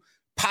cool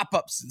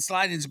pop-ups and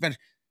slide-ins. But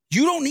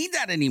you don't need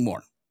that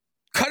anymore.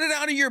 Cut it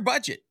out of your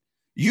budget.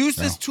 Use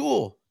this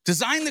tool.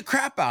 Design the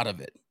crap out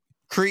of it.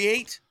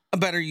 Create a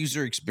better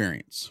user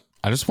experience.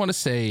 I just want to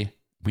say,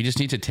 we just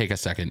need to take a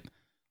second,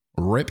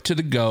 rip to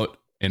the goat,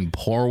 and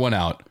pour one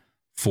out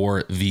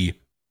for the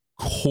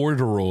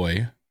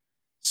corduroy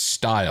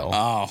style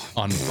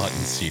on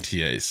button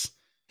CTAs.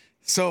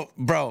 So,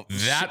 bro,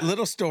 that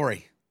little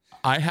story.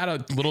 I had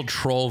a little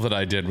troll that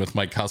I did with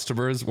my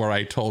customers where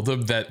I told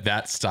them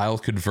that style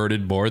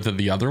converted more than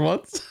the other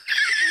ones.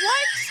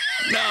 What?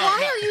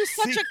 Why are you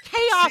such a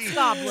chaos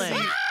goblin?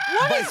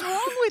 What is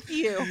wrong with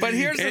you? But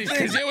here's the thing.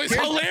 Because it was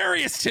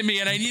hilarious to me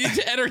and I needed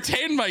to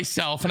entertain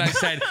myself. And I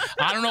said,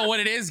 I don't know what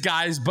it is,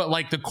 guys, but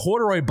like the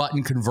corduroy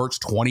button converts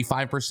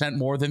 25%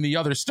 more than the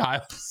other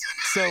styles.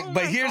 So,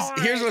 but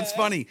here's what's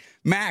funny.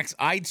 Max,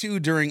 I too,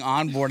 during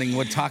onboarding,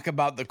 would talk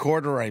about the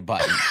corduroy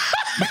button.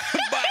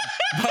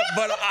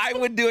 But I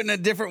would do it in a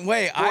different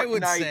way. I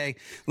would say,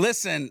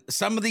 listen,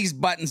 some of these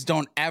buttons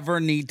don't ever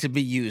need to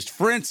be used.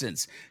 For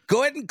instance,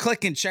 go ahead and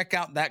click and check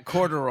out that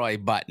corduroy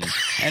button.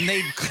 And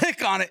they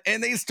click on it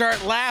and they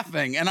start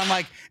laughing. And I'm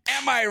like,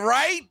 am I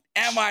right?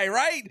 Am I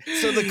right?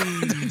 So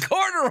the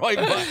corduroy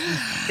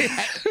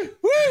button.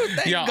 Woo,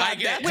 thank God I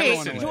get that's it.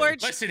 going away.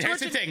 George, Listen, here's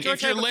the thing.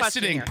 George, if you're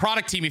listening,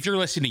 product team, if you're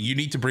listening, you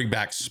need to bring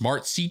back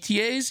smart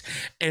CTAs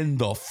and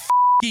the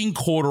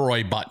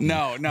corduroy button.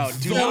 No. No.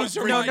 Do not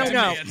Do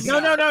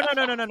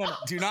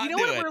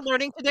what it. we're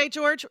learning today,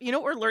 George? You know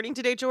what we're learning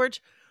today,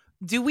 George?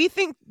 Do we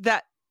think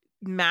that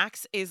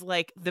Max is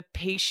like the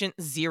patient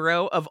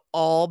zero of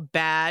all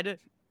bad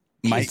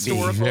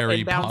historical very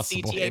inbound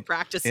possible. CTA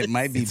practices? It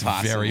might be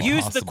possible. very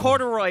Use possible. the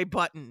corduroy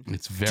button.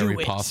 It's very Do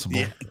it. possible.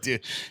 Yeah,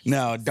 dude.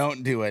 No,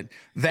 don't do it.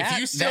 If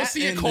you still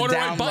see a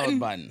corduroy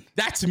button,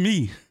 that's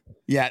me.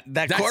 Yeah,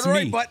 that's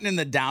corduroy button and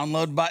the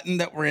download button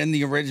that were in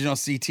the original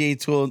CTA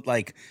tool,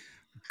 like,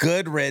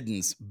 good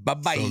riddance.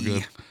 Bye-bye. So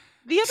good.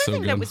 The other So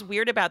thing that good. was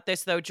weird about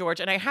this, though, George,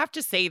 and I have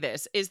to say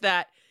this, is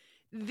that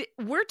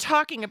we're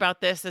talking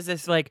about this as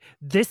if, like,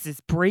 this is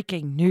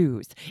breaking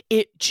news.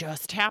 It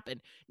just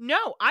happened.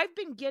 No, I've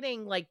been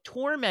getting, like,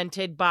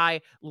 tormented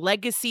by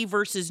legacy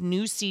versus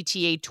new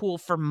CTA tool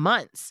for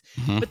months.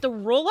 Mhm. But the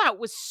rollout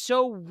was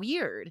so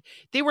weird.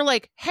 They were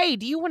like, hey,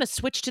 do you want to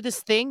switch to this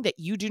thing that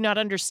you do not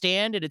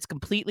understand and it's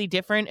completely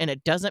different and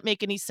it doesn't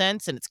make any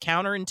sense and it's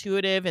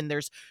counterintuitive and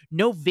there's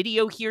no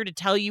video here to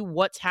tell you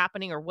what's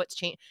happening or what's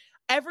changed?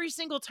 Every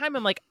single time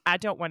I'm like, I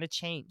don't want to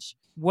change.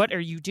 What are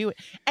you doing?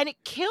 And it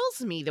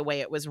kills me the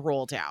way it was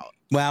rolled out.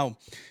 Well,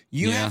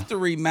 you have to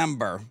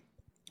remember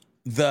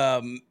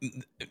here's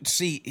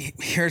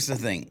the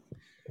thing.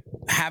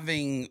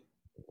 Having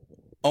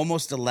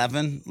almost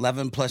 11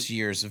 plus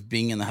years of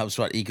being in the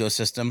HubSpot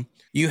ecosystem,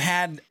 you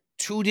had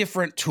two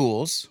different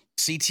tools,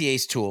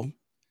 CTA's tool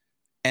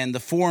and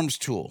the forms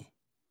tool.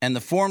 And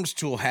the forms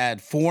tool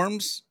had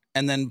forms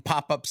and then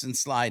pop-ups and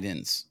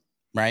slide-ins,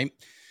 right?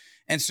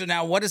 And so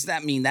now what does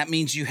that mean? That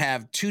means you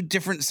have two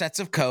different sets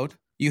of code.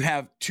 You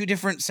have two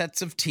different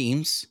sets of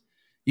teams.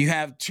 You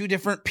have two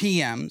different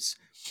PMs.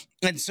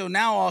 And so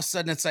now all of a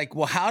sudden it's like,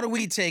 well, how do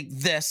we take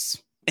this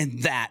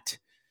and that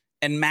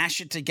and mash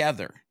it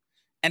together?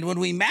 And when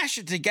we mash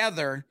it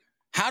together,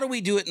 how do we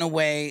do it in a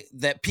way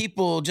that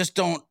people just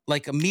don't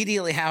like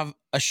immediately have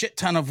a shit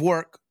ton of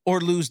work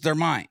or lose their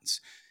minds?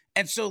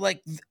 And so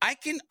like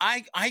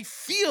I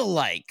feel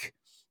like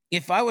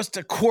if I was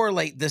to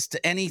correlate this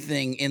to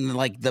anything in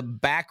like the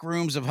back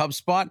rooms of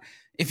HubSpot,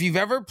 if you've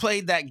ever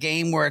played that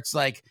game where it's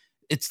like,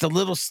 it's the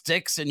little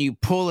sticks and you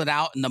pull it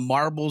out and the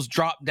marbles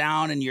drop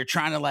down and you're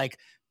trying to like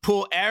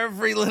pull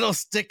every little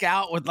stick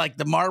out with like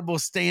the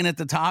marbles staying at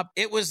the top.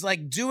 It was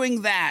like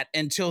doing that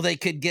until they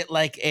could get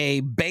like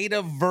a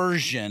beta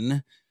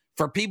version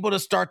for people to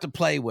start to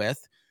play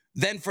with.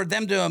 Then for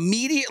them to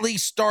immediately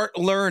start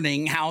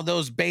learning how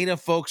those beta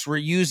folks were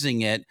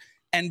using it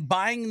and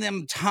buying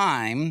them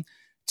time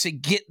to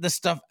get the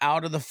stuff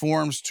out of the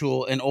forms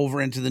tool and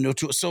over into the new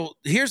tool. So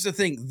here's the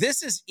thing.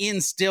 This is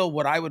in still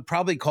what I would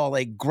probably call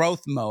a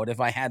growth mode if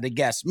I had to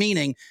guess,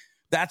 meaning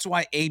that's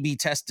why A/B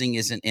testing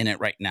isn't in it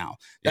right now.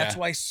 That's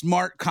why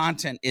smart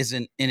content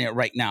isn't in it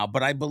right now,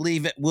 but I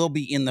believe it will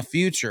be in the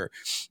future.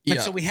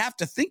 And so we have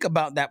to think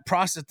about that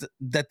process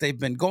that they've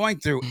been going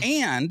through.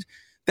 And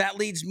that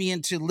leads me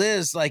into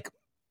Liz, like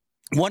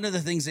one of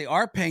the things they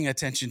are paying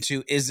attention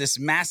to is this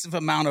massive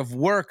amount of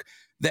work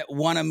that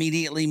one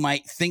immediately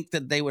might think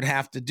that they would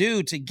have to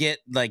do to get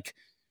like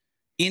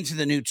into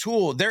the new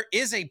tool. There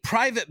is a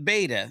private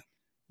beta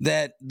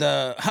that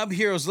the Hub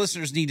Heroes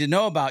listeners need to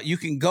know about. You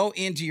can go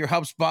into your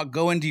HubSpot,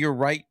 go into your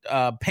right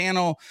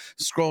panel,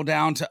 scroll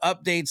down to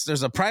updates.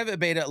 There's a private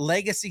beta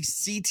legacy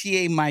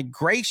CTA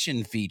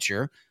migration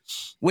feature,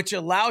 which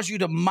allows you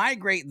to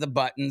migrate the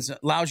buttons,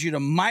 allows you to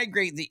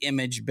migrate the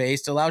image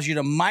based, allows you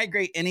to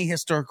migrate any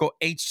historical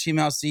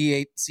HTML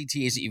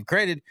CTAs that you've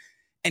created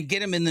and get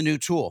them in the new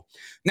tool.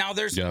 Now,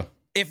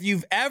 if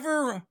you've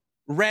ever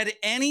read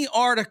any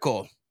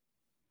article,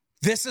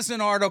 this is an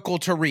article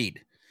to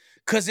read,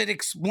 because it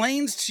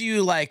explains to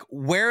you like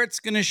where it's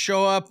going to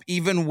show up,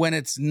 even when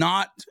it's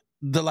not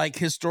the like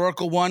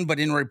historical one, but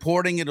in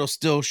reporting, it'll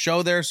still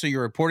show there. So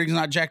your reporting's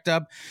not jacked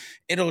up.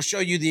 It'll show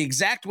you the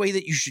exact way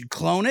that you should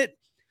clone it.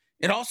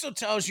 It also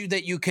tells you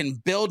that you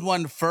can build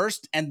one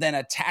first and then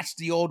attach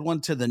the old one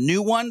to the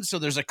new one. So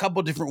there's a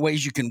couple different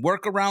ways you can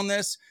work around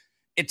this.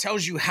 It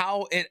tells you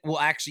how it will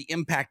actually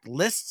impact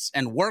lists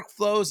and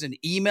workflows and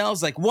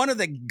emails. Like one of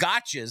the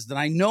gotchas that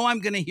I know I'm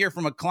going to hear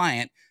from a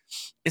client,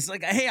 it's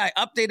like, hey, I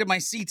updated my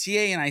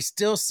CTA and I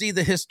still see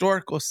the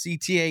historical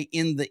CTA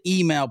in the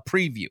email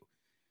preview.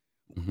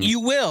 Mm-hmm. You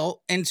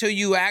will until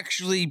you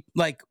actually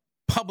like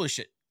publish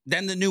it.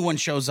 Then the new one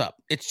shows up.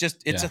 It's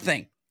a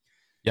thing.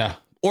 Yeah.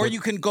 Or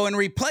you can go and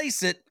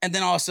replace it and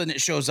then all of a sudden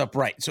it shows up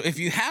right. So if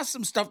you have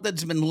some stuff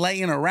that's been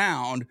laying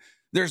around,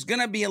 there's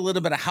going to be a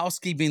little bit of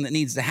housekeeping that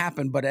needs to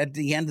happen. But at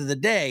the end of the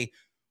day,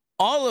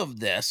 all of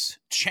this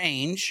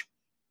change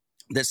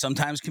that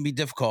sometimes can be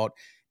difficult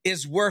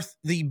is worth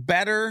the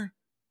better.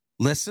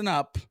 Listen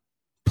up,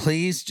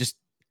 please. Just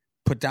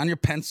put down your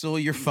pencil,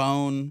 your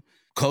phone,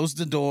 close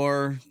the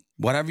door,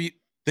 whatever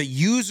the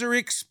user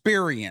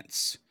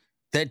experience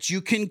that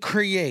you can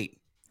create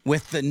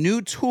with the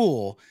new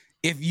tool,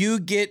 if you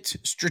get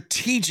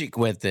strategic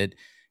with it,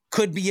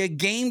 could be a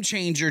game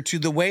changer to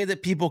the way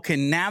that people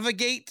can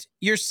navigate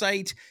your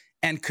site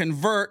and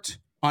convert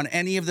on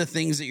any of the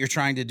things that you're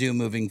trying to do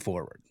moving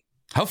forward.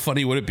 How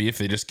funny would it be if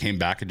they just came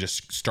back and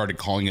just started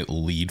calling it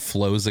lead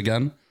flows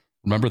again?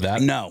 Remember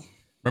that? No.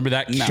 Remember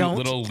that cute Don't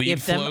little lead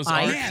give them flows?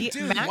 Yeah,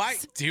 dude, why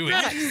do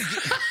it?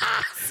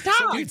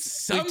 Stop. Dude,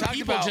 some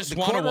people about just the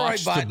want to corduroy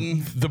watch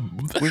button.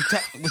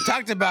 We've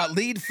talked about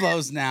lead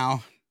flows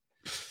now.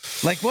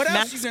 Like, what else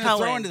Max are you going to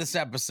throw Cullen into this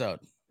episode?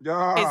 Is an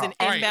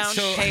All right, inbound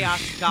so-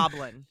 chaos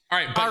goblin. All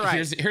right, but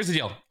here's the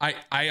deal.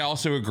 I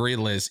also agree,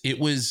 Liz. It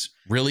was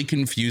really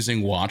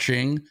confusing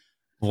watching,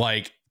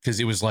 like, because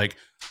it was like,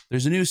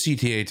 there's a new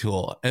CTA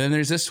tool, and then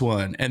there's this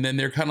one, and then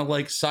they're kind of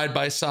like side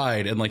by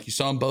side, and like you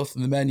saw them both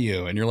in the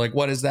menu, and you're like,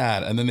 what is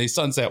that? And then they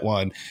sunset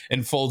one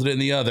and folded it in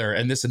the other,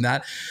 and this and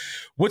that.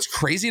 What's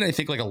crazy, and I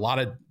think like a lot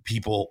of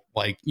people,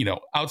 like, you know,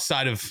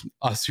 outside of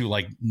us who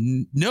like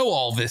know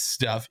all this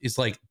stuff, is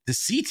like the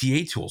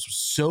CTA tools were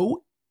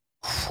so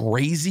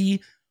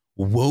crazy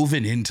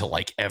woven into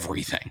like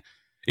everything.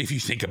 If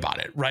you think about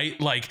it, right?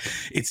 Like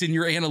it's in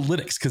your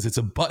analytics because it's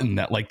a button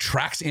that like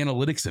tracks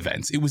analytics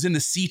events. It was in the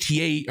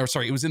CTA, or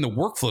sorry, it was in the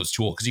workflows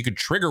tool because you could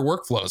trigger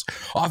workflows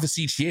off of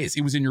CTAs.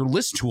 It was in your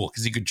list tool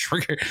because you could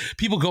trigger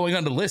people going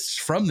onto lists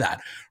from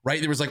that,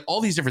 right? There was like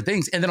all these different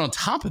things. And then on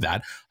top of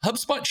that,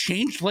 HubSpot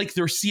changed like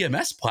their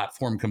CMS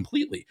platform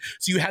completely.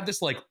 So you had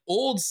this like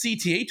old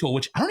CTA tool,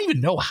 which I don't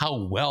even know how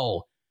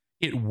well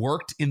it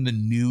worked in the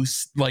new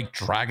like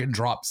drag and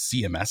drop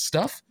CMS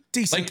stuff.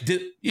 Decent.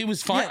 Like it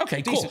was fine. Yeah,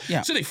 okay, decent, cool.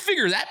 yeah. So they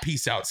figure that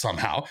piece out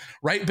somehow,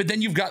 right? But then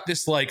you've got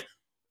this like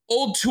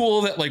old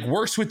tool that like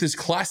works with this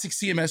classic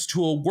CMS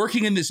tool,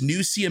 working in this new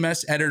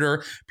CMS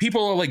editor.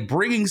 People are like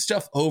bringing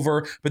stuff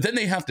over, but then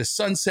they have to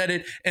sunset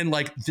it. And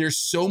like, there's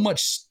so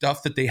much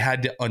stuff that they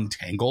had to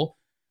untangle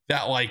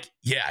that like,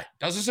 yeah, it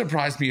doesn't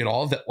surprise me at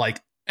all that like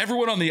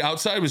everyone on the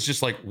outside was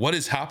just like, what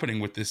is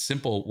happening with this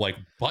simple like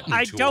button tool?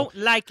 I don't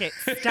like it.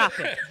 Stop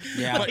it.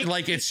 Yeah. But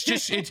like, it's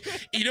just,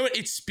 you know,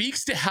 it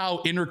speaks to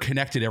how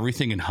interconnected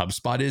everything in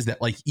HubSpot is,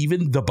 that like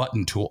even the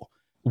button tool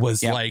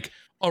was like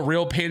a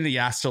real pain in the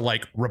ass to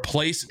like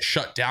replace,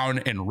 shut down,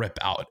 and rip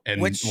out.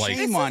 And Which like,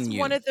 shame on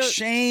you.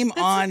 Shame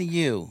on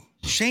you.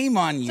 Shame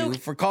on you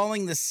for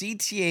calling the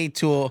CTA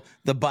tool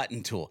the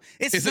button tool.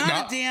 It's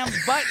not a damn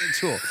button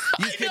tool.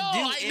 You could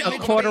do A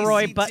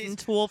corduroy button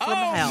tool from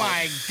hell. Oh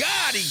my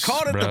God, he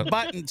called it the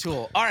button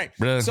tool. All right.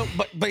 So,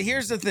 but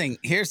here's the thing.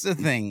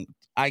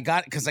 I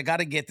got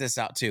to get this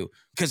out too.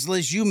 Because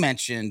Liz, you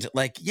mentioned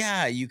like,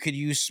 yeah, you could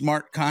use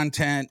smart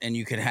content and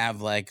you could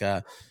have like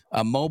a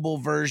mobile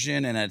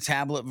version and a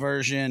tablet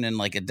version and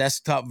like a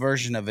desktop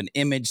version of an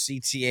image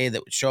CTA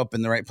that would show up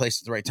in the right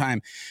place at the right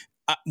time.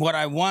 What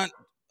I want,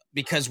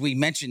 because we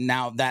mentioned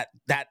now that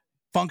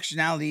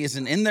functionality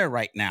isn't in there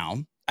right now,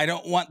 I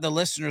don't want the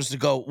listeners to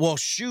go, well,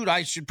 shoot,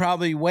 I should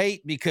probably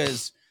wait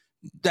because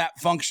that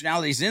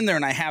functionality is in there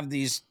and I have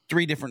these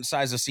 3 different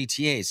sizes of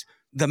CTAs.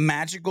 The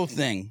magical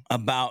thing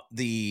about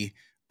the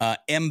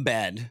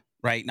embed,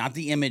 right? Not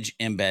the image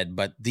embed,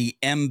 but the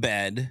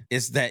embed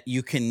is that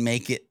you can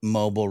make it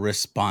mobile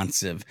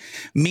responsive,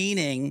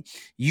 meaning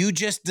you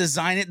just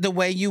design it the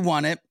way you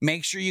want it.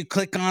 Make sure you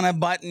click on a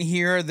button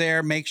here or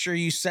there. Make sure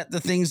you set the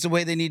things the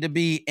way they need to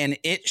be. And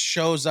it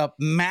shows up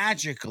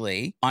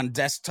magically on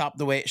desktop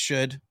the way it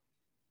should,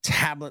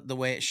 tablet the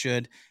way it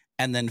should.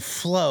 and then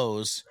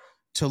flows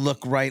to look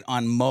right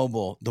on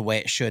mobile the way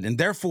it should. And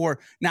therefore,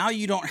 now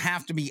you don't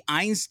have to be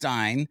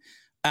Einstein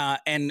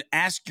and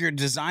ask your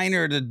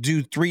designer to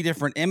do 3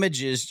 different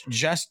images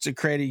just to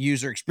create a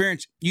user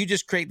experience. You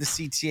just create the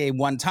CTA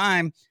one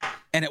time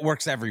and it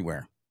works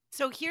everywhere.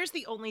 So here's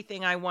the only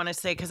thing I want to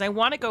say, because I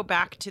want to go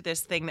back to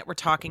this thing that we're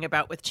talking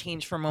about with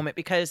change for a moment,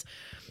 because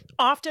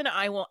often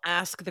I will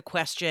ask the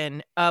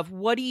question of,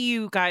 what do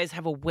you guys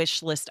have a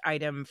wish list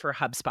item for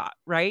HubSpot,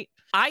 right?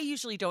 I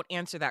usually don't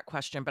answer that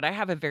question, but I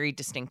have a very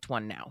distinct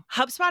one now.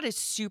 HubSpot is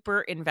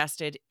super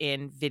invested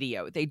in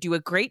video. They do a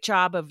great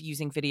job of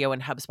using video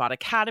in HubSpot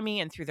Academy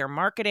and through their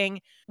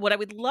marketing. What I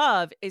would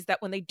love is that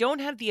when they don't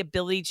have the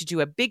ability to do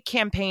a big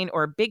campaign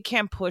or a big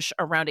push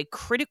around a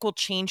critical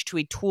change to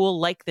a tool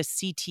like the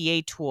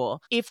CTA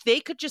tool, if they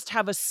could just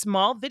have a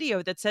small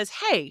video that says,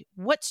 hey,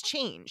 what's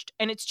changed?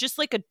 And it's just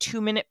like a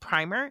 2-minute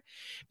primer.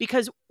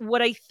 Because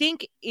what I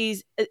think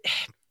is...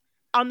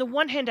 on the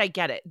one hand, I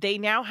get it. They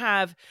now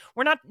have,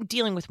 we're not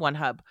dealing with one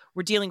hub.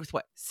 We're dealing with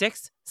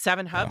 6,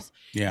 7 hubs.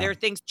 Yeah. There are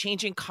things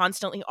changing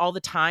constantly all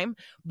the time,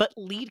 but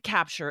lead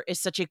capture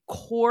is such a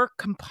core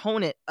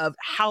component of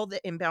how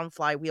the inbound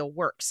flywheel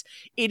works.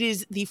 It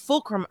is the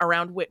fulcrum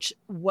around which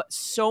what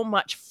so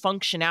much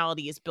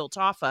functionality is built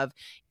off of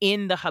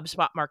in the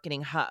HubSpot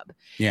Marketing Hub.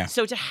 Yeah.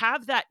 So to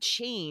have that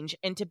change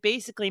and to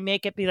basically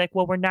make it be like,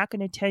 well, we're not going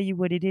to tell you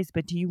what it is,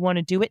 but do you want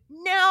to do it?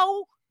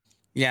 No.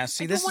 Yeah,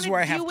 see, this is where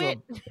I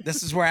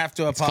have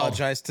to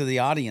apologize to the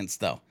audience,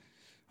 though.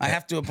 I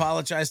have to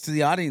apologize to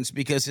the audience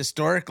because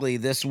historically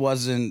this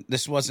wasn't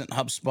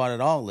HubSpot at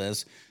all,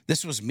 Liz.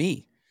 This was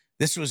me.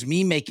 This was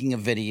me making a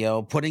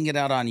video, putting it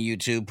out on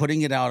YouTube,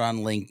 putting it out on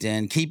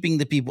LinkedIn, keeping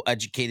the people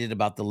educated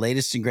about the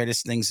latest and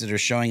greatest things that are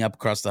showing up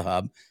across the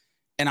hub.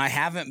 And I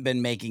haven't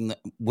been making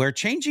we're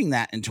changing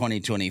that in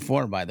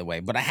 2024, by the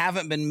way, but I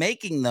haven't been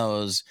making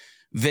those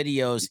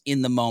videos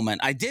in the moment.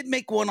 I did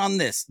make one on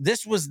this.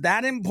 This was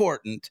that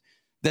important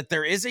that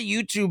there is a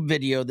YouTube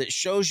video that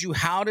shows you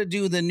how to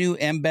do the new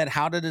embed,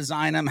 how to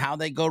design them, how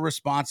they go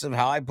responsive,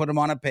 how I put them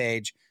on a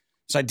page.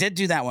 So I did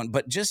do that one,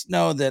 but just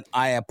know that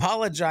I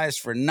apologize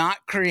for not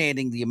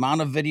creating the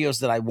amount of videos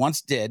that I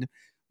once did.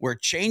 We're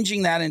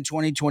changing that in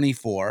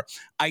 2024.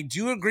 I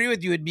do agree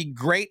with you. It'd be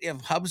great if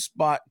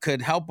HubSpot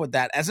could help with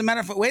that. As a matter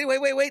of fact,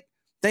 wait.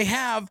 They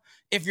have,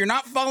 if you're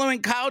not following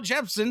Kyle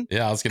Jepson,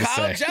 Kyle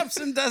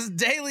Jepson does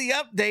daily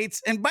updates.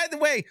 And by the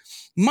way,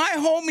 my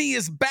homie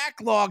is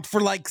backlogged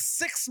for like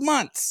 6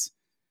 months.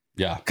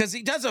 Yeah. Because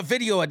he does a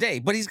video a day,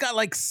 but he's got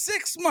like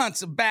 6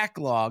 months of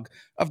backlog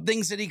of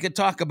things that he could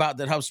talk about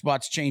that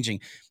HubSpot's changing.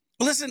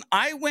 Listen,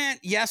 I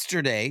went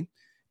yesterday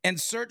and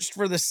searched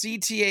for the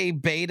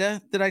CTA beta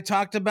that I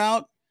talked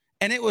about,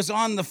 and it was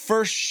on the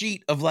first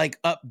sheet of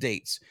like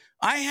updates.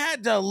 I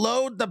had to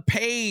load the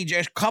page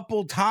a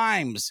couple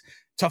times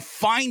to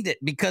find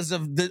it because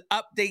of the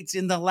updates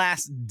in the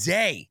last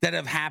day that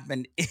have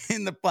happened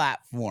in the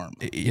platform.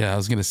 Yeah, I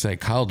was going to say,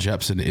 Kyle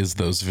Jepson is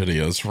those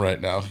videos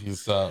right now.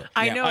 He's,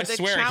 I know. The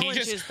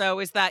challenge though,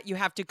 is that you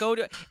have to go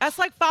to, that's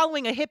like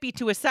following a hippie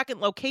to a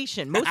second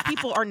location. Most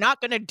people are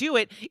not going to do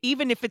it,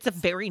 even if it's a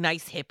very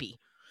nice hippie.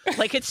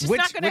 Like, it's just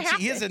not going to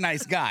happen. He is a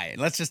nice guy.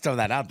 Let's just throw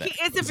that out there.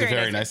 He is a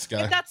very nice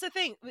guy. And that's the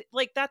thing.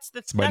 Like, that's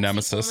my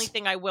nemesis. The only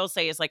thing I will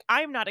say is, like,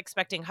 I'm not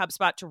expecting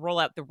HubSpot to roll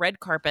out the red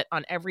carpet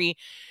on every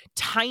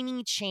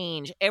tiny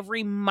change,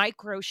 every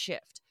micro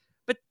shift.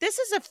 But this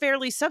is a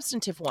fairly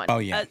substantive one. Oh,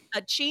 yeah.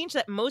 A change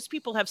that most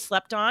people have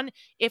slept on,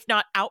 if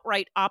not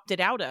outright opted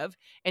out of,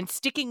 and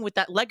sticking with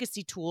that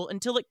legacy tool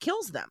until it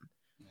kills them.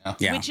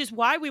 Yeah. Which is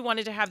why we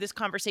wanted to have this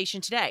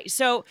conversation today.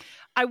 So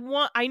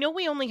I know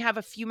we only have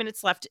a few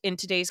minutes left in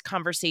today's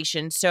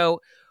conversation.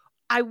 So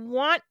I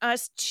want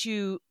us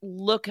to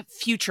look at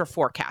future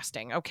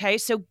forecasting. Okay.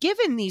 So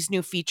given these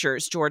new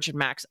features, George and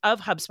Max,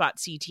 of HubSpot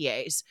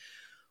CTAs,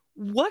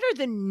 what are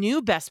the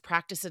new best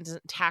practices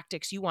and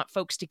tactics you want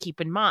folks to keep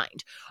in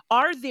mind?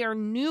 Are there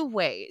new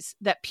ways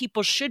that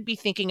people should be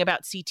thinking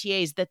about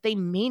CTAs that they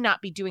may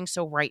not be doing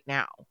so right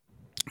now?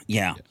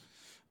 Yeah.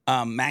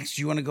 Max,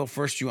 do you want to go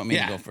first? Do you want me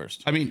to go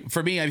first? I mean,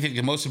 for me, I think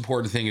the most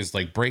important thing is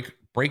like break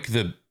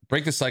the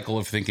cycle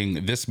of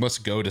thinking this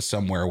must go to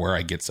somewhere where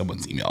I get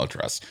someone's email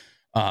address.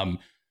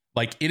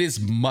 Like, it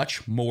is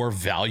much more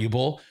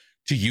valuable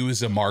to you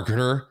as a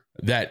marketer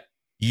that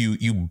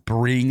you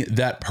bring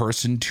that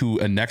person to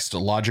a next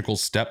logical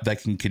step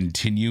that can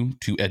continue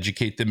to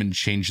educate them and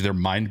change their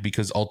mind,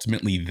 because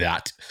ultimately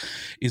that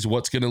is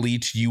what's going to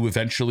lead to you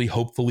eventually,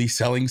 hopefully,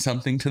 selling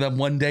something to them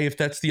one day, if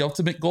that's the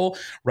ultimate goal,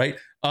 right?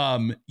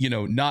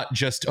 Not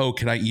just,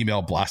 can I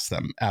email blast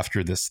them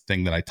after this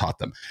thing that I taught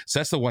them? So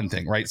that's the one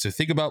thing, right? So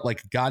think about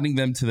like guiding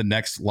them to the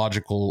next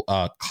logical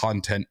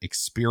content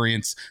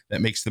experience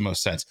that makes the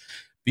most sense.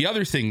 The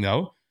other thing,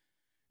 though,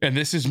 and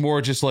this is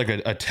more just like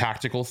a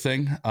tactical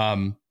thing.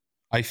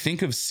 I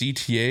think of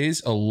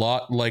CTAs a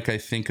lot like I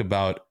think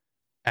about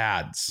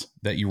ads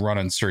that you run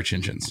on search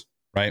engines,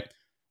 right?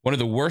 One of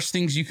the worst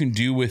things you can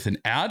do with an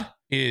ad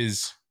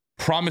is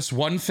promise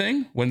one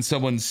thing when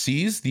someone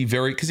sees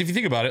because if you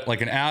think about it,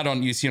 like an ad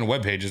you see on a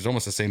web page is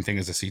almost the same thing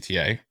as a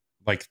CTA.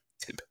 Like,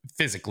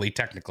 physically,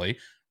 technically,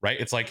 right?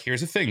 It's like,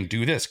 here's a thing,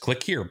 do this,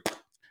 click here,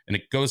 and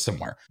it goes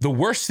somewhere. The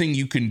worst thing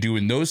you can do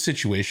in those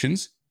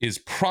situations is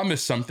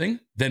promise something,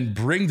 then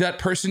bring that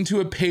person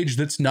to a page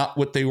that's not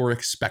what they were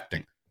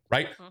expecting,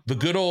 right? The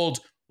good old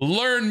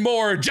learn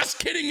more. Just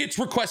kidding. It's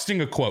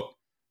requesting a quote,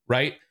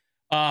 right?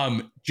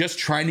 Just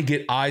trying to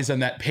get eyes on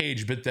that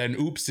page, but then,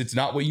 oops, it's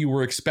not what you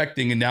were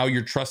expecting. And now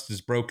your trust is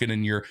broken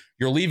and you're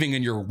leaving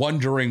and you're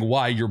wondering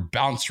why your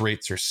bounce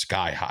rates are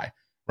sky high,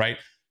 right?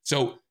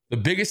 So the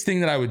biggest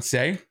thing that I would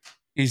say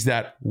is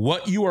that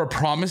what you are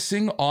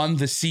promising on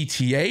the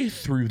CTA,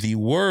 through the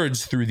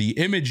words, through the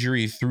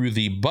imagery, through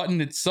the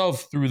button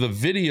itself, through the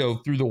video,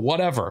 through the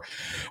whatever,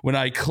 when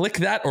I click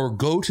that or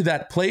go to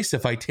that place,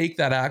 if I take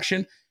that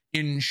action,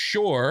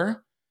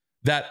 ensure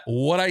that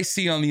what I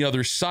see on the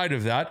other side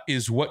of that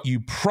is what you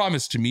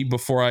promised to me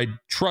before I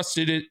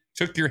trusted it,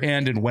 took your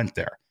hand and went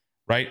there,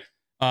 right?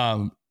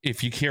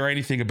 If you care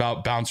anything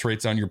about bounce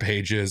rates on your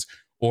pages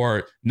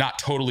or not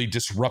totally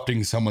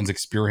disrupting someone's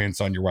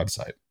experience on your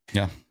website.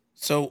 Yeah.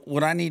 So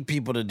what I need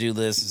people to do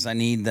this is I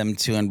need them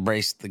to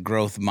embrace the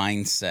growth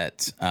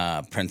mindset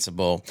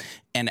principle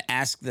and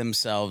ask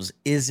themselves,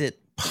 is it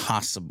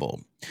possible?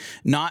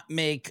 Not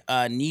make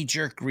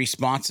knee-jerk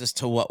responses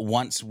to what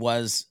once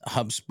was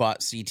HubSpot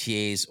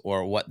CTAs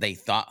or what they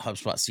thought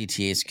HubSpot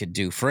CTAs could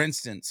do. For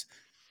instance,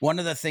 one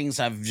of the things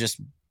I've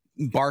just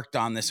barked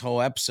on this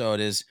whole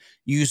episode is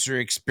user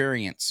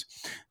experience.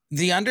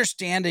 The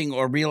understanding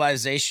or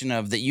realization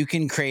of that you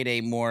can create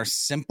a more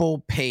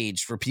simple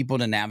page for people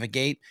to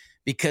navigate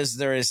because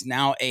there is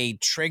now a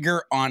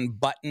trigger on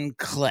button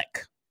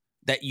click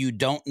that you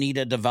don't need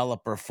a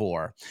developer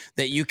for,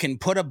 that you can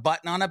put a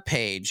button on a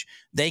page,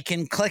 they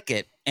can click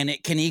it, and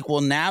it can equal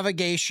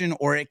navigation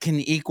or it can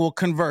equal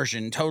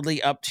conversion,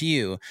 totally up to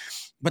you.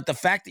 But the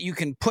fact that you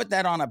can put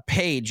that on a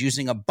page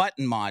using a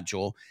button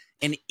module,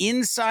 and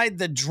inside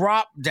the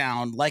drop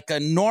down, like a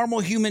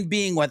normal human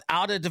being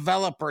without a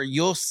developer,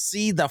 you'll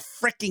see the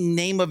freaking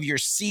name of your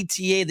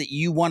CTA that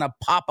you want to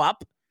pop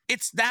up.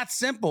 It's that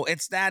simple.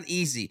 It's that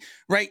easy,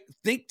 right?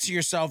 Think to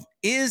yourself,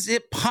 is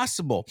it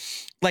possible?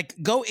 Like,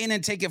 go in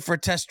and take it for a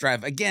test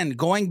drive. Again,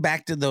 going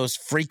back to those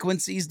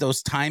frequencies,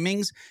 those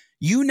timings,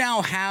 you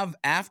now have,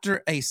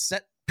 after a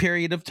set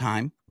period of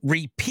time,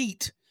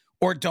 repeat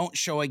or don't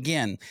show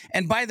again.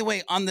 And by the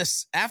way, on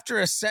this, after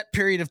a set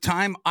period of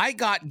time, I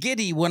got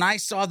giddy when I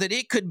saw that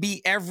it could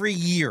be every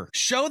year.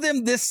 Show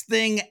them this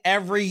thing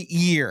every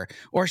year,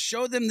 or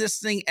show them this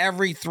thing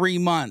every 3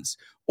 months.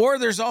 Or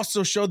there's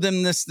also show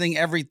them this thing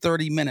every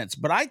 30 minutes.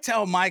 But I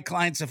tell my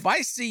clients, if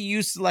I see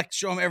you select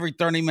show them every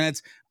 30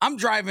 minutes, I'm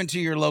driving to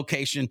your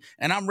location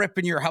and I'm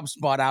ripping your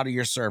HubSpot out of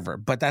your server.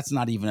 But that's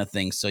not even a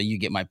thing. So you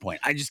get my point.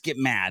 I just get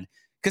mad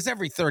because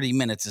every 30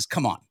 minutes is,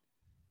 come on.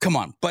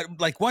 But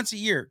like once a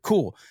year,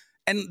 cool.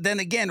 And then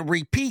again,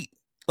 repeat.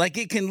 Like,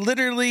 it can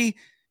literally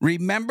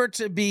remember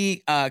to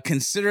be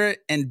considerate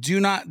and do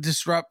not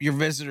disrupt your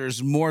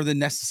visitors more than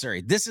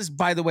necessary. This is,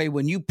 by the way,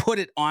 when you put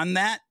it on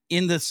that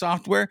in the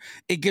software,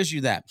 it gives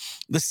you that.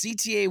 The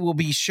CTA will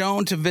be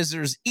shown to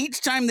visitors each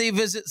time they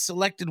visit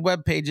selected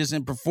web pages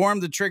and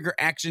perform the trigger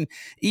action,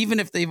 even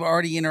if they've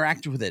already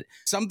interacted with it.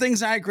 Some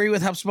things I agree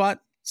with HubSpot,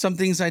 some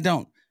things I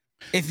don't.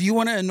 If you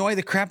want to annoy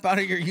the crap out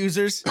of your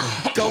users,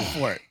 go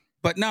for it.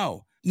 But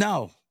no,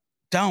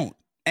 don't.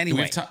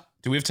 Anyway.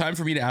 Do we have time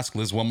for me to ask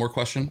Liz one more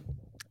question?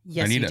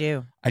 Yes, you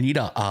do. I need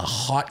a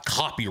hot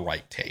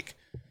copyright take.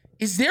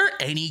 Is there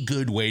any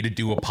good way to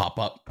do a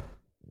pop-up?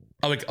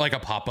 Like a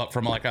pop-up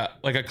from like a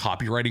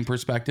copywriting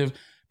perspective?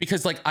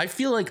 Because like, I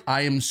feel like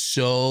I am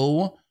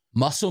so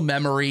muscle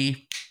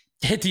memory,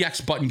 hit the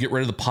X button, get rid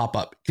of the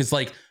pop-up. Because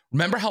like,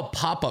 remember how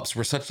pop-ups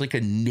were such like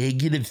a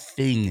negative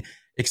thing,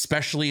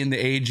 especially in the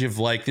age of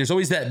like, there's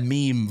always that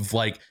meme of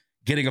like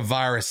getting a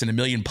virus and a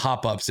million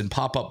pop-ups and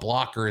pop-up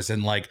blockers.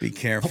 And like, be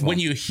careful. When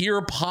you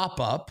hear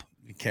pop-up,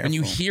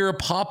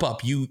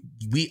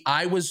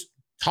 I was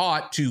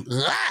taught to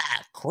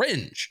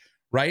cringe,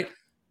 right?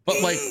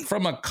 But like,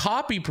 from a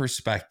copy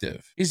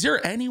perspective, is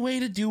there any way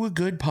to do a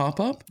good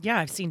pop-up? Yeah,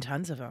 I've seen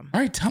tons of them.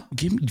 All right,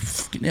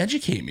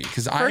 educate me,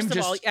 because I'm just. First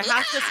of all, it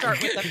has to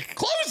start with a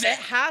close it.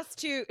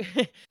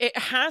 It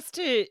has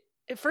to.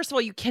 First of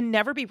all, you can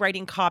never be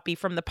writing copy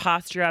from the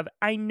posture of,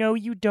 I know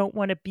you don't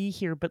want to be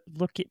here, but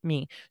look at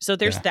me. So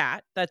there's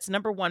that. That's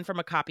number one from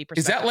a copy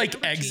perspective. Is that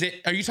like exit?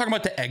 Are you talking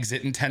about the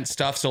exit intent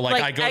stuff? So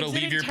like I go to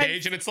leave your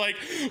page and it's like,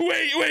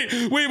 wait,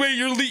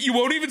 you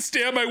won't even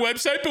stay on my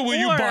website, but will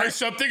you buy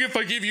something if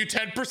I give you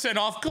 10%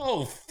 off?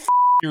 Go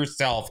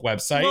yourself,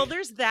 website. Well,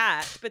 there's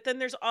that, but then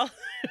there's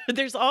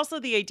also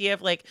the idea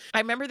of like, I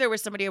remember there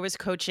was somebody I was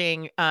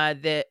coaching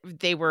that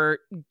they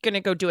were going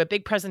to go do a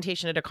big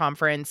presentation at a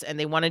conference and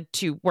they wanted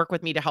to work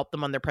with me to help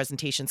them on their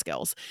presentation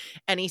skills.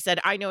 And he said,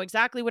 I know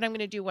exactly what I'm going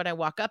to do when I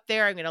walk up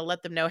there. I'm going to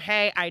let them know,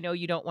 hey, I know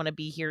you don't want to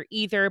be here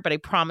either, but I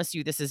promise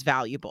you this is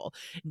valuable.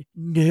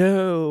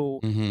 No.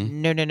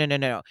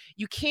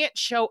 You can't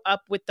show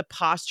up with the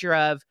posture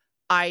of,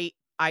 I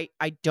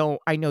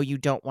know you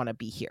don't want to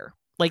be here.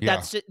 Like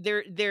that's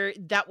there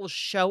that will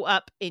show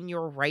up in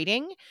your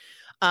writing.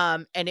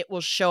 and it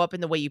will show up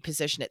in the way you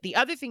position it. The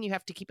other thing you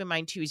have to keep in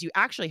mind too is you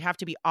actually have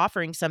to be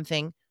offering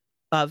something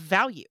of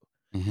value.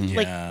 Mm-hmm.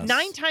 Like Yes.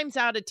 9 times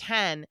out of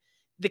 10,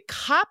 the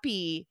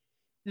copy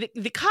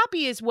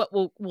is what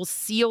will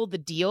seal the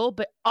deal.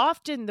 But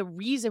often the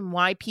reason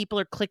why people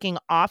are clicking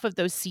off of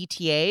those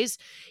CTAs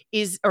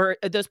or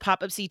those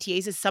pop-up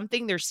CTAs is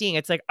something they're seeing.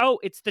 It's like, oh,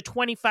 it's the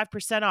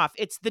 25% off.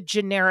 It's the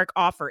generic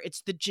offer.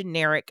 It's the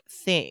generic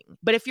thing.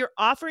 But if you're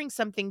offering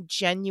something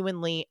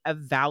genuinely of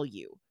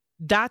value,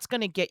 that's going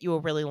to get you a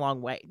really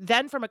long way.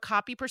 Then from a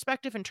copy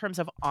perspective, in terms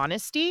of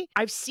honesty,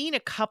 I've seen a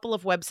couple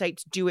of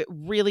websites do it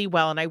really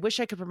well, and I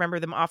wish I could remember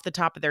them off the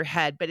top of their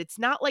head, but it's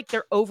not like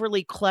they're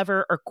overly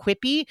clever or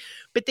quippy,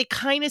 but they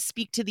kind of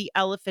speak to the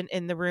elephant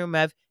in the room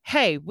of,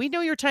 hey, we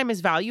know your time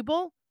is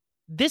valuable.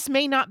 This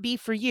may not be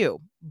for you,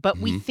 but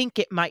we think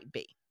it might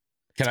be.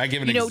 Can I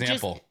give an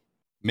example?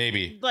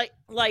 Maybe.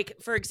 Like,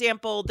 for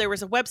example, there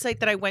was a website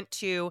that I went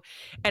to,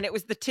 and it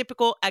was the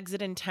typical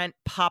exit intent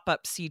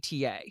pop-up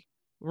CTA.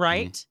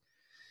 Right.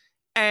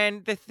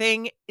 And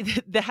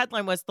the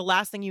headline was, the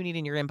last thing you need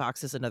in your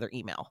inbox is another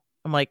email.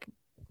 I'm like,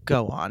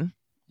 go on.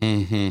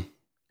 And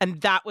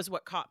that was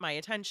what caught my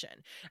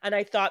attention. And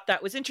I thought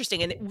that was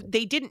interesting. And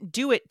they didn't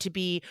do it to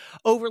be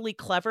overly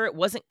clever. It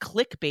wasn't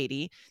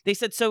clickbaity. They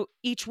said, so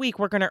each week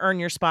we're going to earn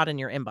your spot in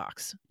your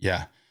inbox.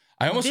 Yeah.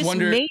 I almost this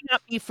wonder. This may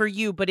not be for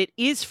you, but it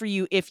is for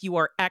you if you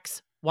are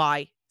X,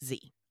 Y,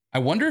 Z. I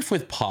wonder if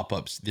with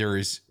pop-ups, there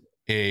is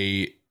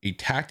a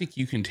tactic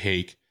you can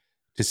take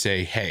to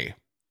say, hey,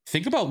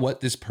 think about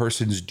what this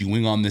person's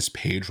doing on this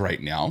page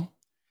right now.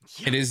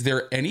 Yeah. And is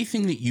there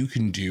anything that you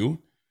can do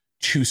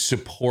to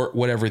support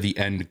whatever the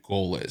end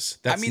goal is?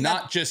 That's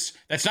not just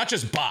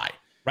buy,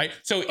 right?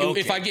 So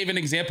if I gave an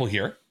example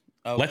here,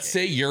 let's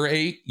say you're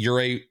a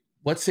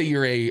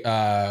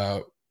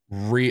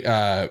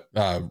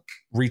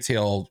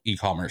retail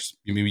e-commerce.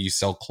 Maybe you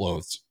sell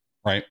clothes,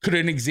 right? Could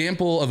an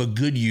example of a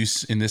good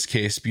use in this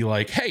case be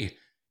like, hey,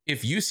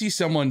 if you see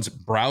someone's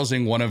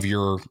browsing one of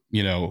your,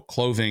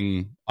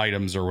 clothing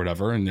items or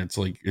whatever, and it's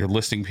like your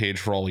listing page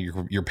for all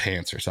your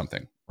pants or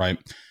something, right?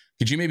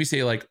 Could you maybe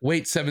say like,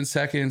 wait 7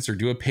 seconds or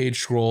do a page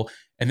scroll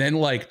and then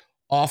like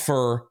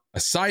offer a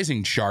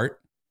sizing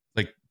chart,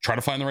 like try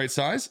to find the right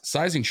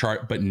sizing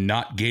chart, but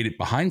not gate it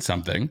behind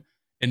something.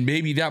 And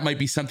maybe that might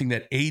be something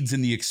that aids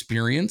in the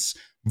experience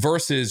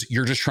versus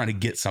you're just trying to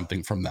get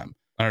something from them.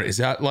 I don't know, is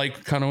that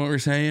like kind of what we're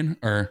saying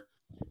or?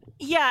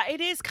 Yeah, it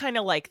is kind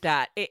of like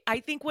that. I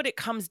think what it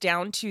comes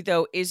down to,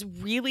 though, is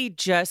really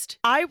just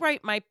I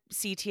write my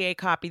CTA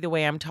copy the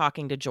way I'm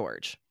talking to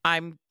George.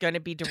 I'm going to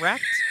be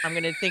direct. I'm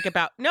going to think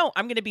about,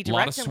 I'm going to be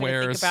direct. I'm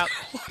going to think about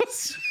a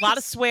lot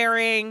of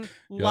swearing,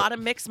 a lot of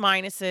mixed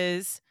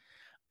minuses.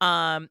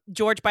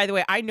 George, by the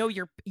way, I know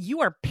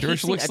you are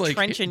pacing a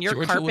trench in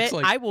your carpet.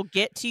 I will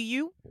get to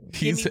you.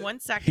 Give me 1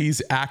 second.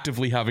 He's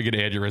actively having an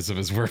aneurysm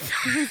as we're.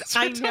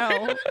 I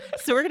know.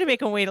 So we're going to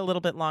make him wait a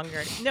little bit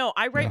longer. No,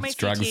 I write my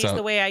CTAs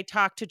the way I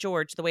talk to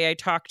George, the way I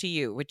talk to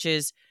you, which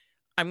is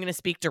I'm going to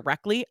speak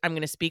directly. I'm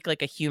going to speak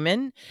like a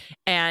human.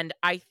 And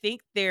I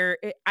think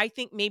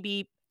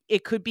maybe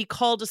it could be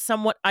called a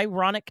somewhat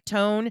ironic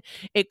tone.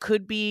 It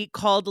could be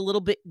called a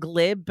little bit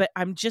glib, but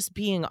I'm just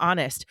being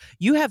honest.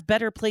 You have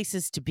better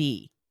places to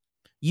be.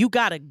 You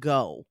got to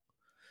go.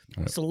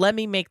 Right. So let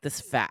me make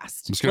this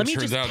fast. Let me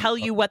just tell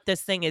you what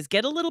this thing is.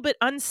 Get a little bit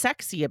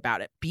unsexy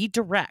about it. Be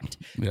direct.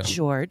 Yeah.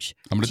 George,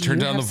 I'm going to turn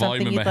down the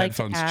volume in my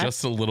headphones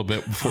just a little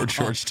bit before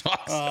George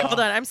talks. Hold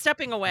on. I'm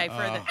stepping away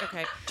further.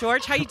 Okay.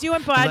 George, how you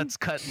doing, bud? Let's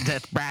cut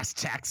the brass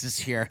taxes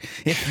here.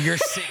 If you're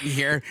sitting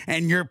here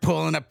and you're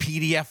pulling a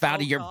PDF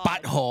out of your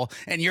butthole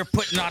and you're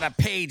putting on a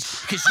page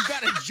because you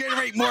got to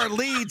generate more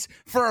leads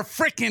for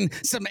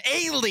some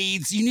A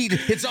leads,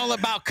 it's all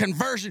about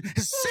conversion.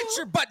 Sit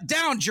your butt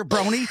down,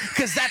 jabroni,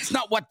 because that's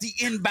not what the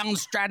inbound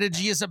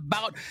strategy is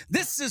about.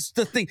 This is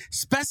the thing.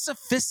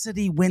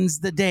 Specificity wins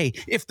the day.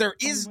 If there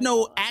is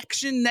no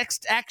action,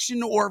 next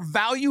action, or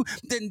value,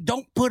 then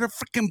don't put a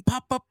freaking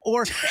pop-up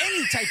or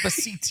any type of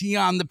CT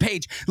on the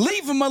page.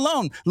 Leave them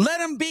alone. Let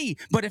them be.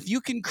 But if you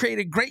can create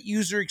a great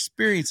user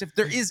experience, if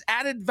there is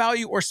added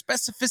value or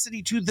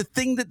specificity to the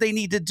thing that they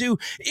need to do,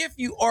 if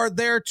you are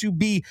there to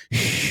be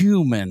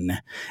human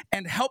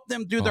and help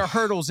them through their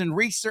hurdles and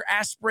reach their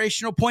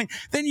aspirational point,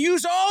 then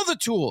use all the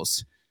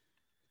tools.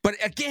 But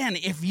again,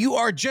 if you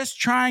are just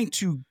trying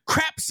to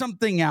crap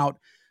something out,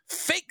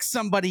 fake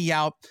somebody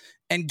out,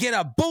 and get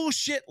a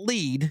bullshit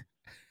lead,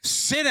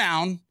 sit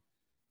down,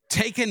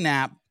 take a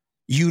nap.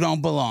 You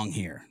don't belong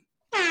here.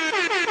 George,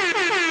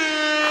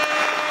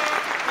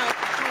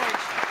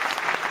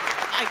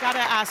 I got to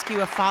ask you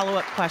a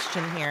follow-up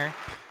question here.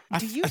 I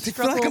feel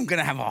like I'm going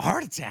to have a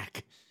heart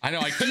attack. I know.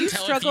 I couldn't You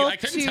tell struggle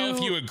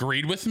if you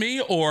agreed with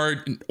me or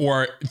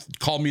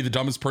called me the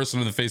dumbest person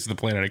on the face of the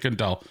planet. I couldn't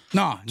tell.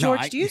 No,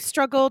 George, do you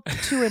struggle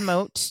to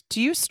emote?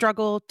 Do you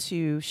struggle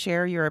to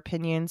share your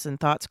opinions and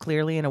thoughts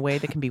clearly in a way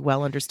that can be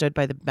well understood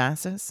by the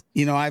masses?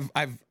 You know,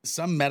 I've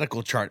some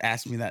medical chart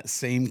asked me that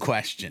same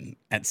question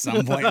at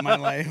some point in my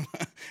life.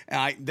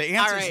 The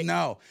answer is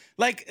no.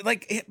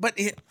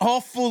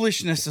 All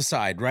foolishness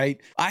aside,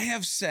 right? I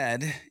have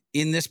said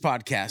in this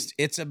podcast,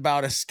 it's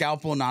about a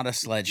scalpel, not a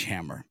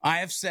sledgehammer. I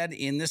have said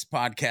in this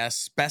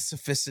podcast,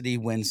 specificity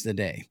wins the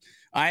day.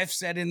 I have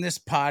said in this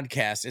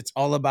podcast, it's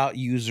all about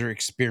user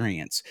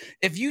experience.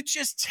 If you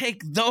just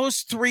take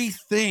those three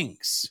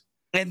things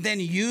and then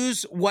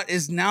use what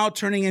is now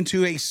turning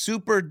into a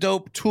super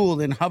dope tool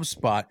in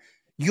HubSpot,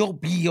 you'll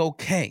be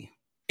okay.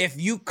 If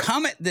you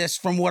come at this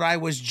from what I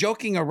was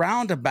joking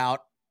around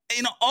about,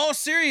 in all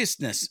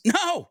seriousness,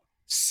 no,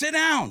 sit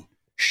down,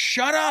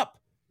 shut up,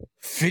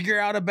 figure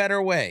out a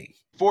better way.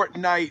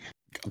 Fortnite.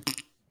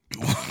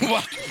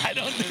 Well, I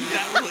don't think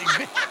that really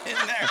fit in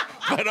there,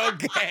 but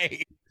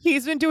okay.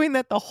 He's been doing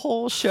that the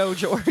whole show,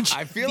 George.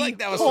 I feel like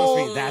that was supposed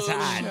to be, that's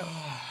hot.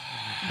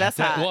 That's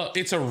hot. Well,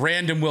 it's a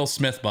random Will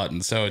Smith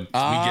button, so we get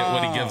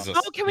what he gives us.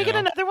 Oh, can we get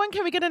another one?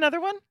 Can we get another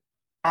one?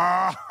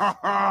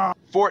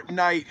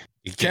 Fortnite.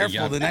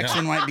 Careful, the next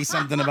one might be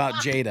something about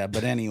Jada,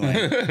 but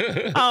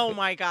anyway. Oh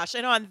my gosh.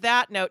 And on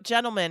that note,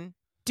 gentlemen,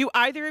 do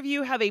either of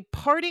you have a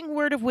parting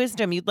word of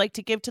wisdom you'd like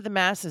to give to the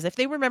masses? If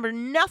they remember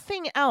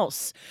nothing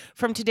else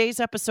from today's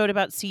episode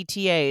about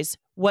CTAs,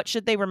 what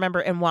should they remember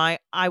and why?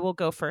 I will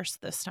go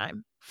first this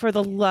time. For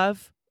the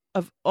love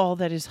of all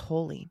that is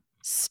holy,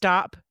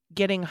 stop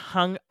getting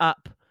hung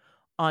up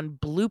on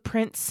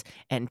blueprints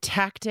and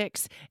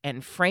tactics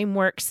and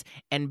frameworks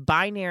and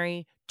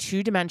binary,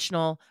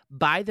 two-dimensional,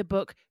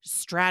 by-the-book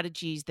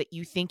strategies that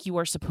you think you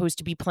are supposed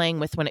to be playing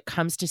with when it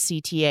comes to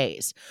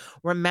CTAs.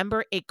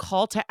 Remember a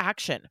call to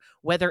action,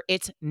 whether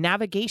it's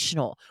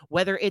navigational,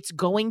 whether it's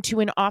going to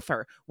an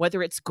offer,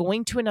 whether it's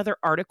going to another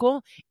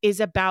article,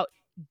 is about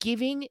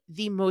giving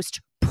the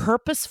most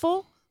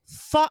purposeful,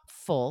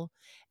 thoughtful,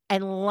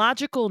 and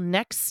logical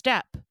next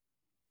step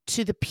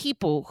to the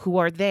people who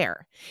are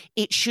there.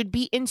 It should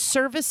be in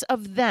service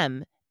of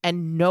them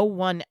and no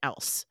one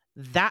else.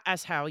 That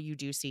is how you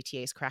do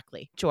CTAs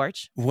correctly.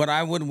 George? What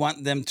I would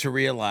want them to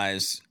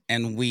realize,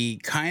 and we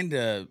kind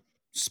of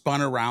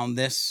spun around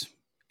this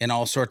in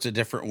all sorts of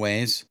different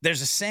ways.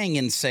 There's a saying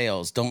in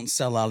sales, don't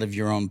sell out of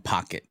your own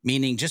pocket.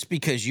 Meaning just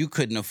because you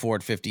couldn't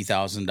afford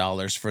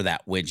 $50,000 for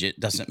that widget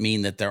doesn't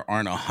mean that there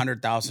aren't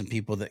 100,000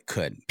 people that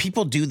could.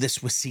 People do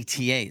this with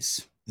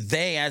CTAs.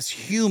 They, as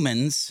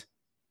humans,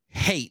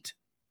 hate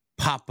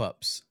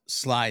pop-ups,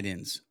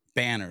 slide-ins,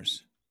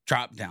 banners,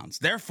 drop-downs.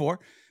 Therefore,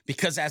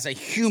 because as a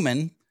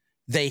human,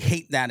 they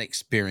hate that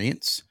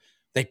experience,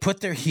 they put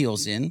their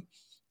heels in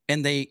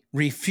and they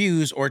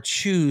refuse or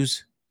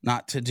choose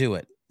not to do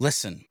it.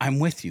 Listen, I'm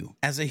with you.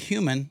 As a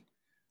human,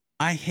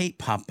 I hate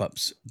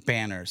pop-ups,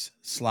 banners,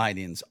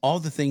 slide-ins, all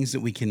the things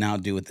that we can now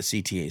do with the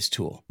CTAs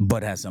tool.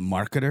 But as a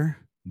marketer,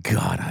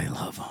 God, I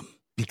love them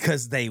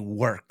because they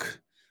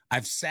work.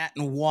 I've sat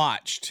and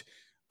watched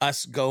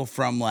us go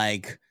from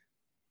like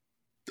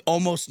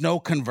almost no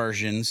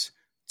conversions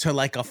to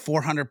like a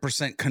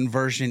 400%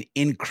 conversion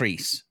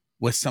increase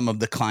with some of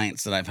the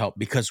clients that I've helped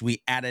because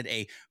we added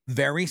a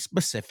very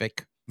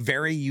specific,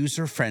 very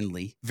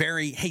user-friendly,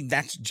 hey,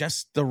 that's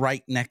just the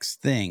right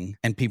next thing.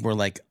 And people were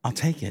like, I'll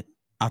take it.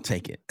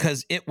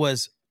 Because it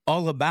was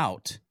all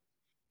about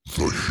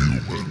the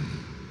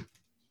human.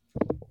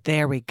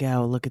 There we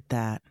go. Look at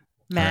that.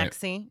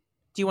 Maxie, right.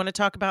 Do you want to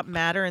talk about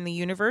matter in the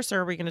universe or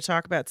are we going to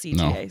talk about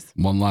CTAs?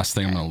 No. One last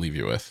thing I'm going to leave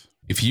you with.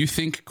 If you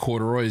think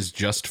corduroy is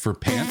just for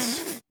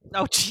pants...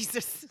 Oh,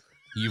 Jesus.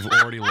 You've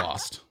already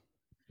lost.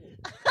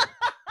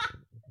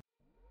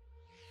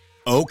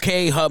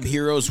 Okay, Hub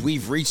Heroes,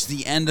 we've reached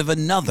the end of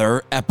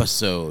another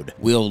episode.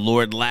 Will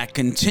Lord Lack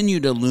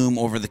continue to loom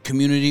over the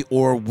community,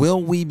 or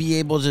will we be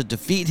able to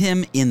defeat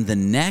him in the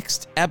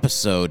next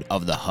episode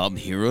of the Hub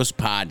Heroes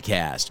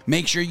podcast?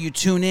 Make sure you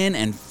tune in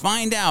and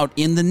find out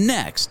in the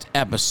next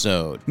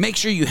episode. Make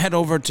sure you head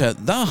over to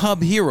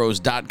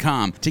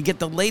thehubheroes.com to get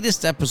the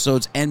latest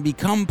episodes and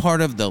become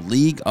part of the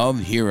League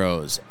of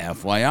Heroes.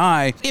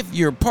 FYI, if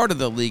you're part of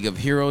the League of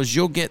Heroes,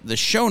 you'll get the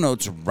show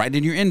notes right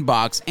in your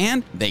inbox,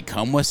 and they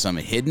come with some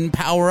hidden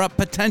power-up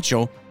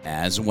potential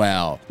as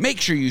well.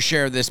 Make sure you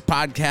share this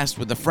podcast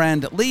with a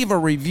friend, leave a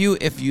review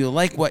if you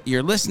like what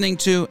you're listening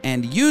to,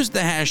 and use the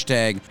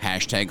hashtag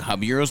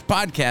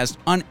HubHeroesPodcast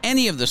on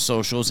any of the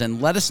socials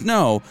and let us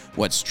know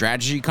what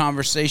strategy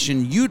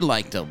conversation you'd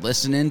like to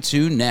listen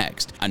into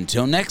next.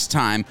 Until next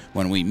time,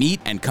 when we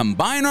meet and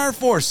combine our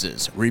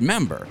forces,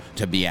 remember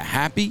to be a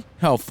happy,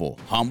 helpful,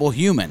 humble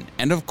human,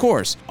 and of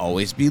course,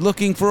 always be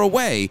looking for a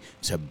way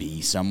to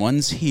be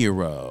someone's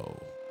hero.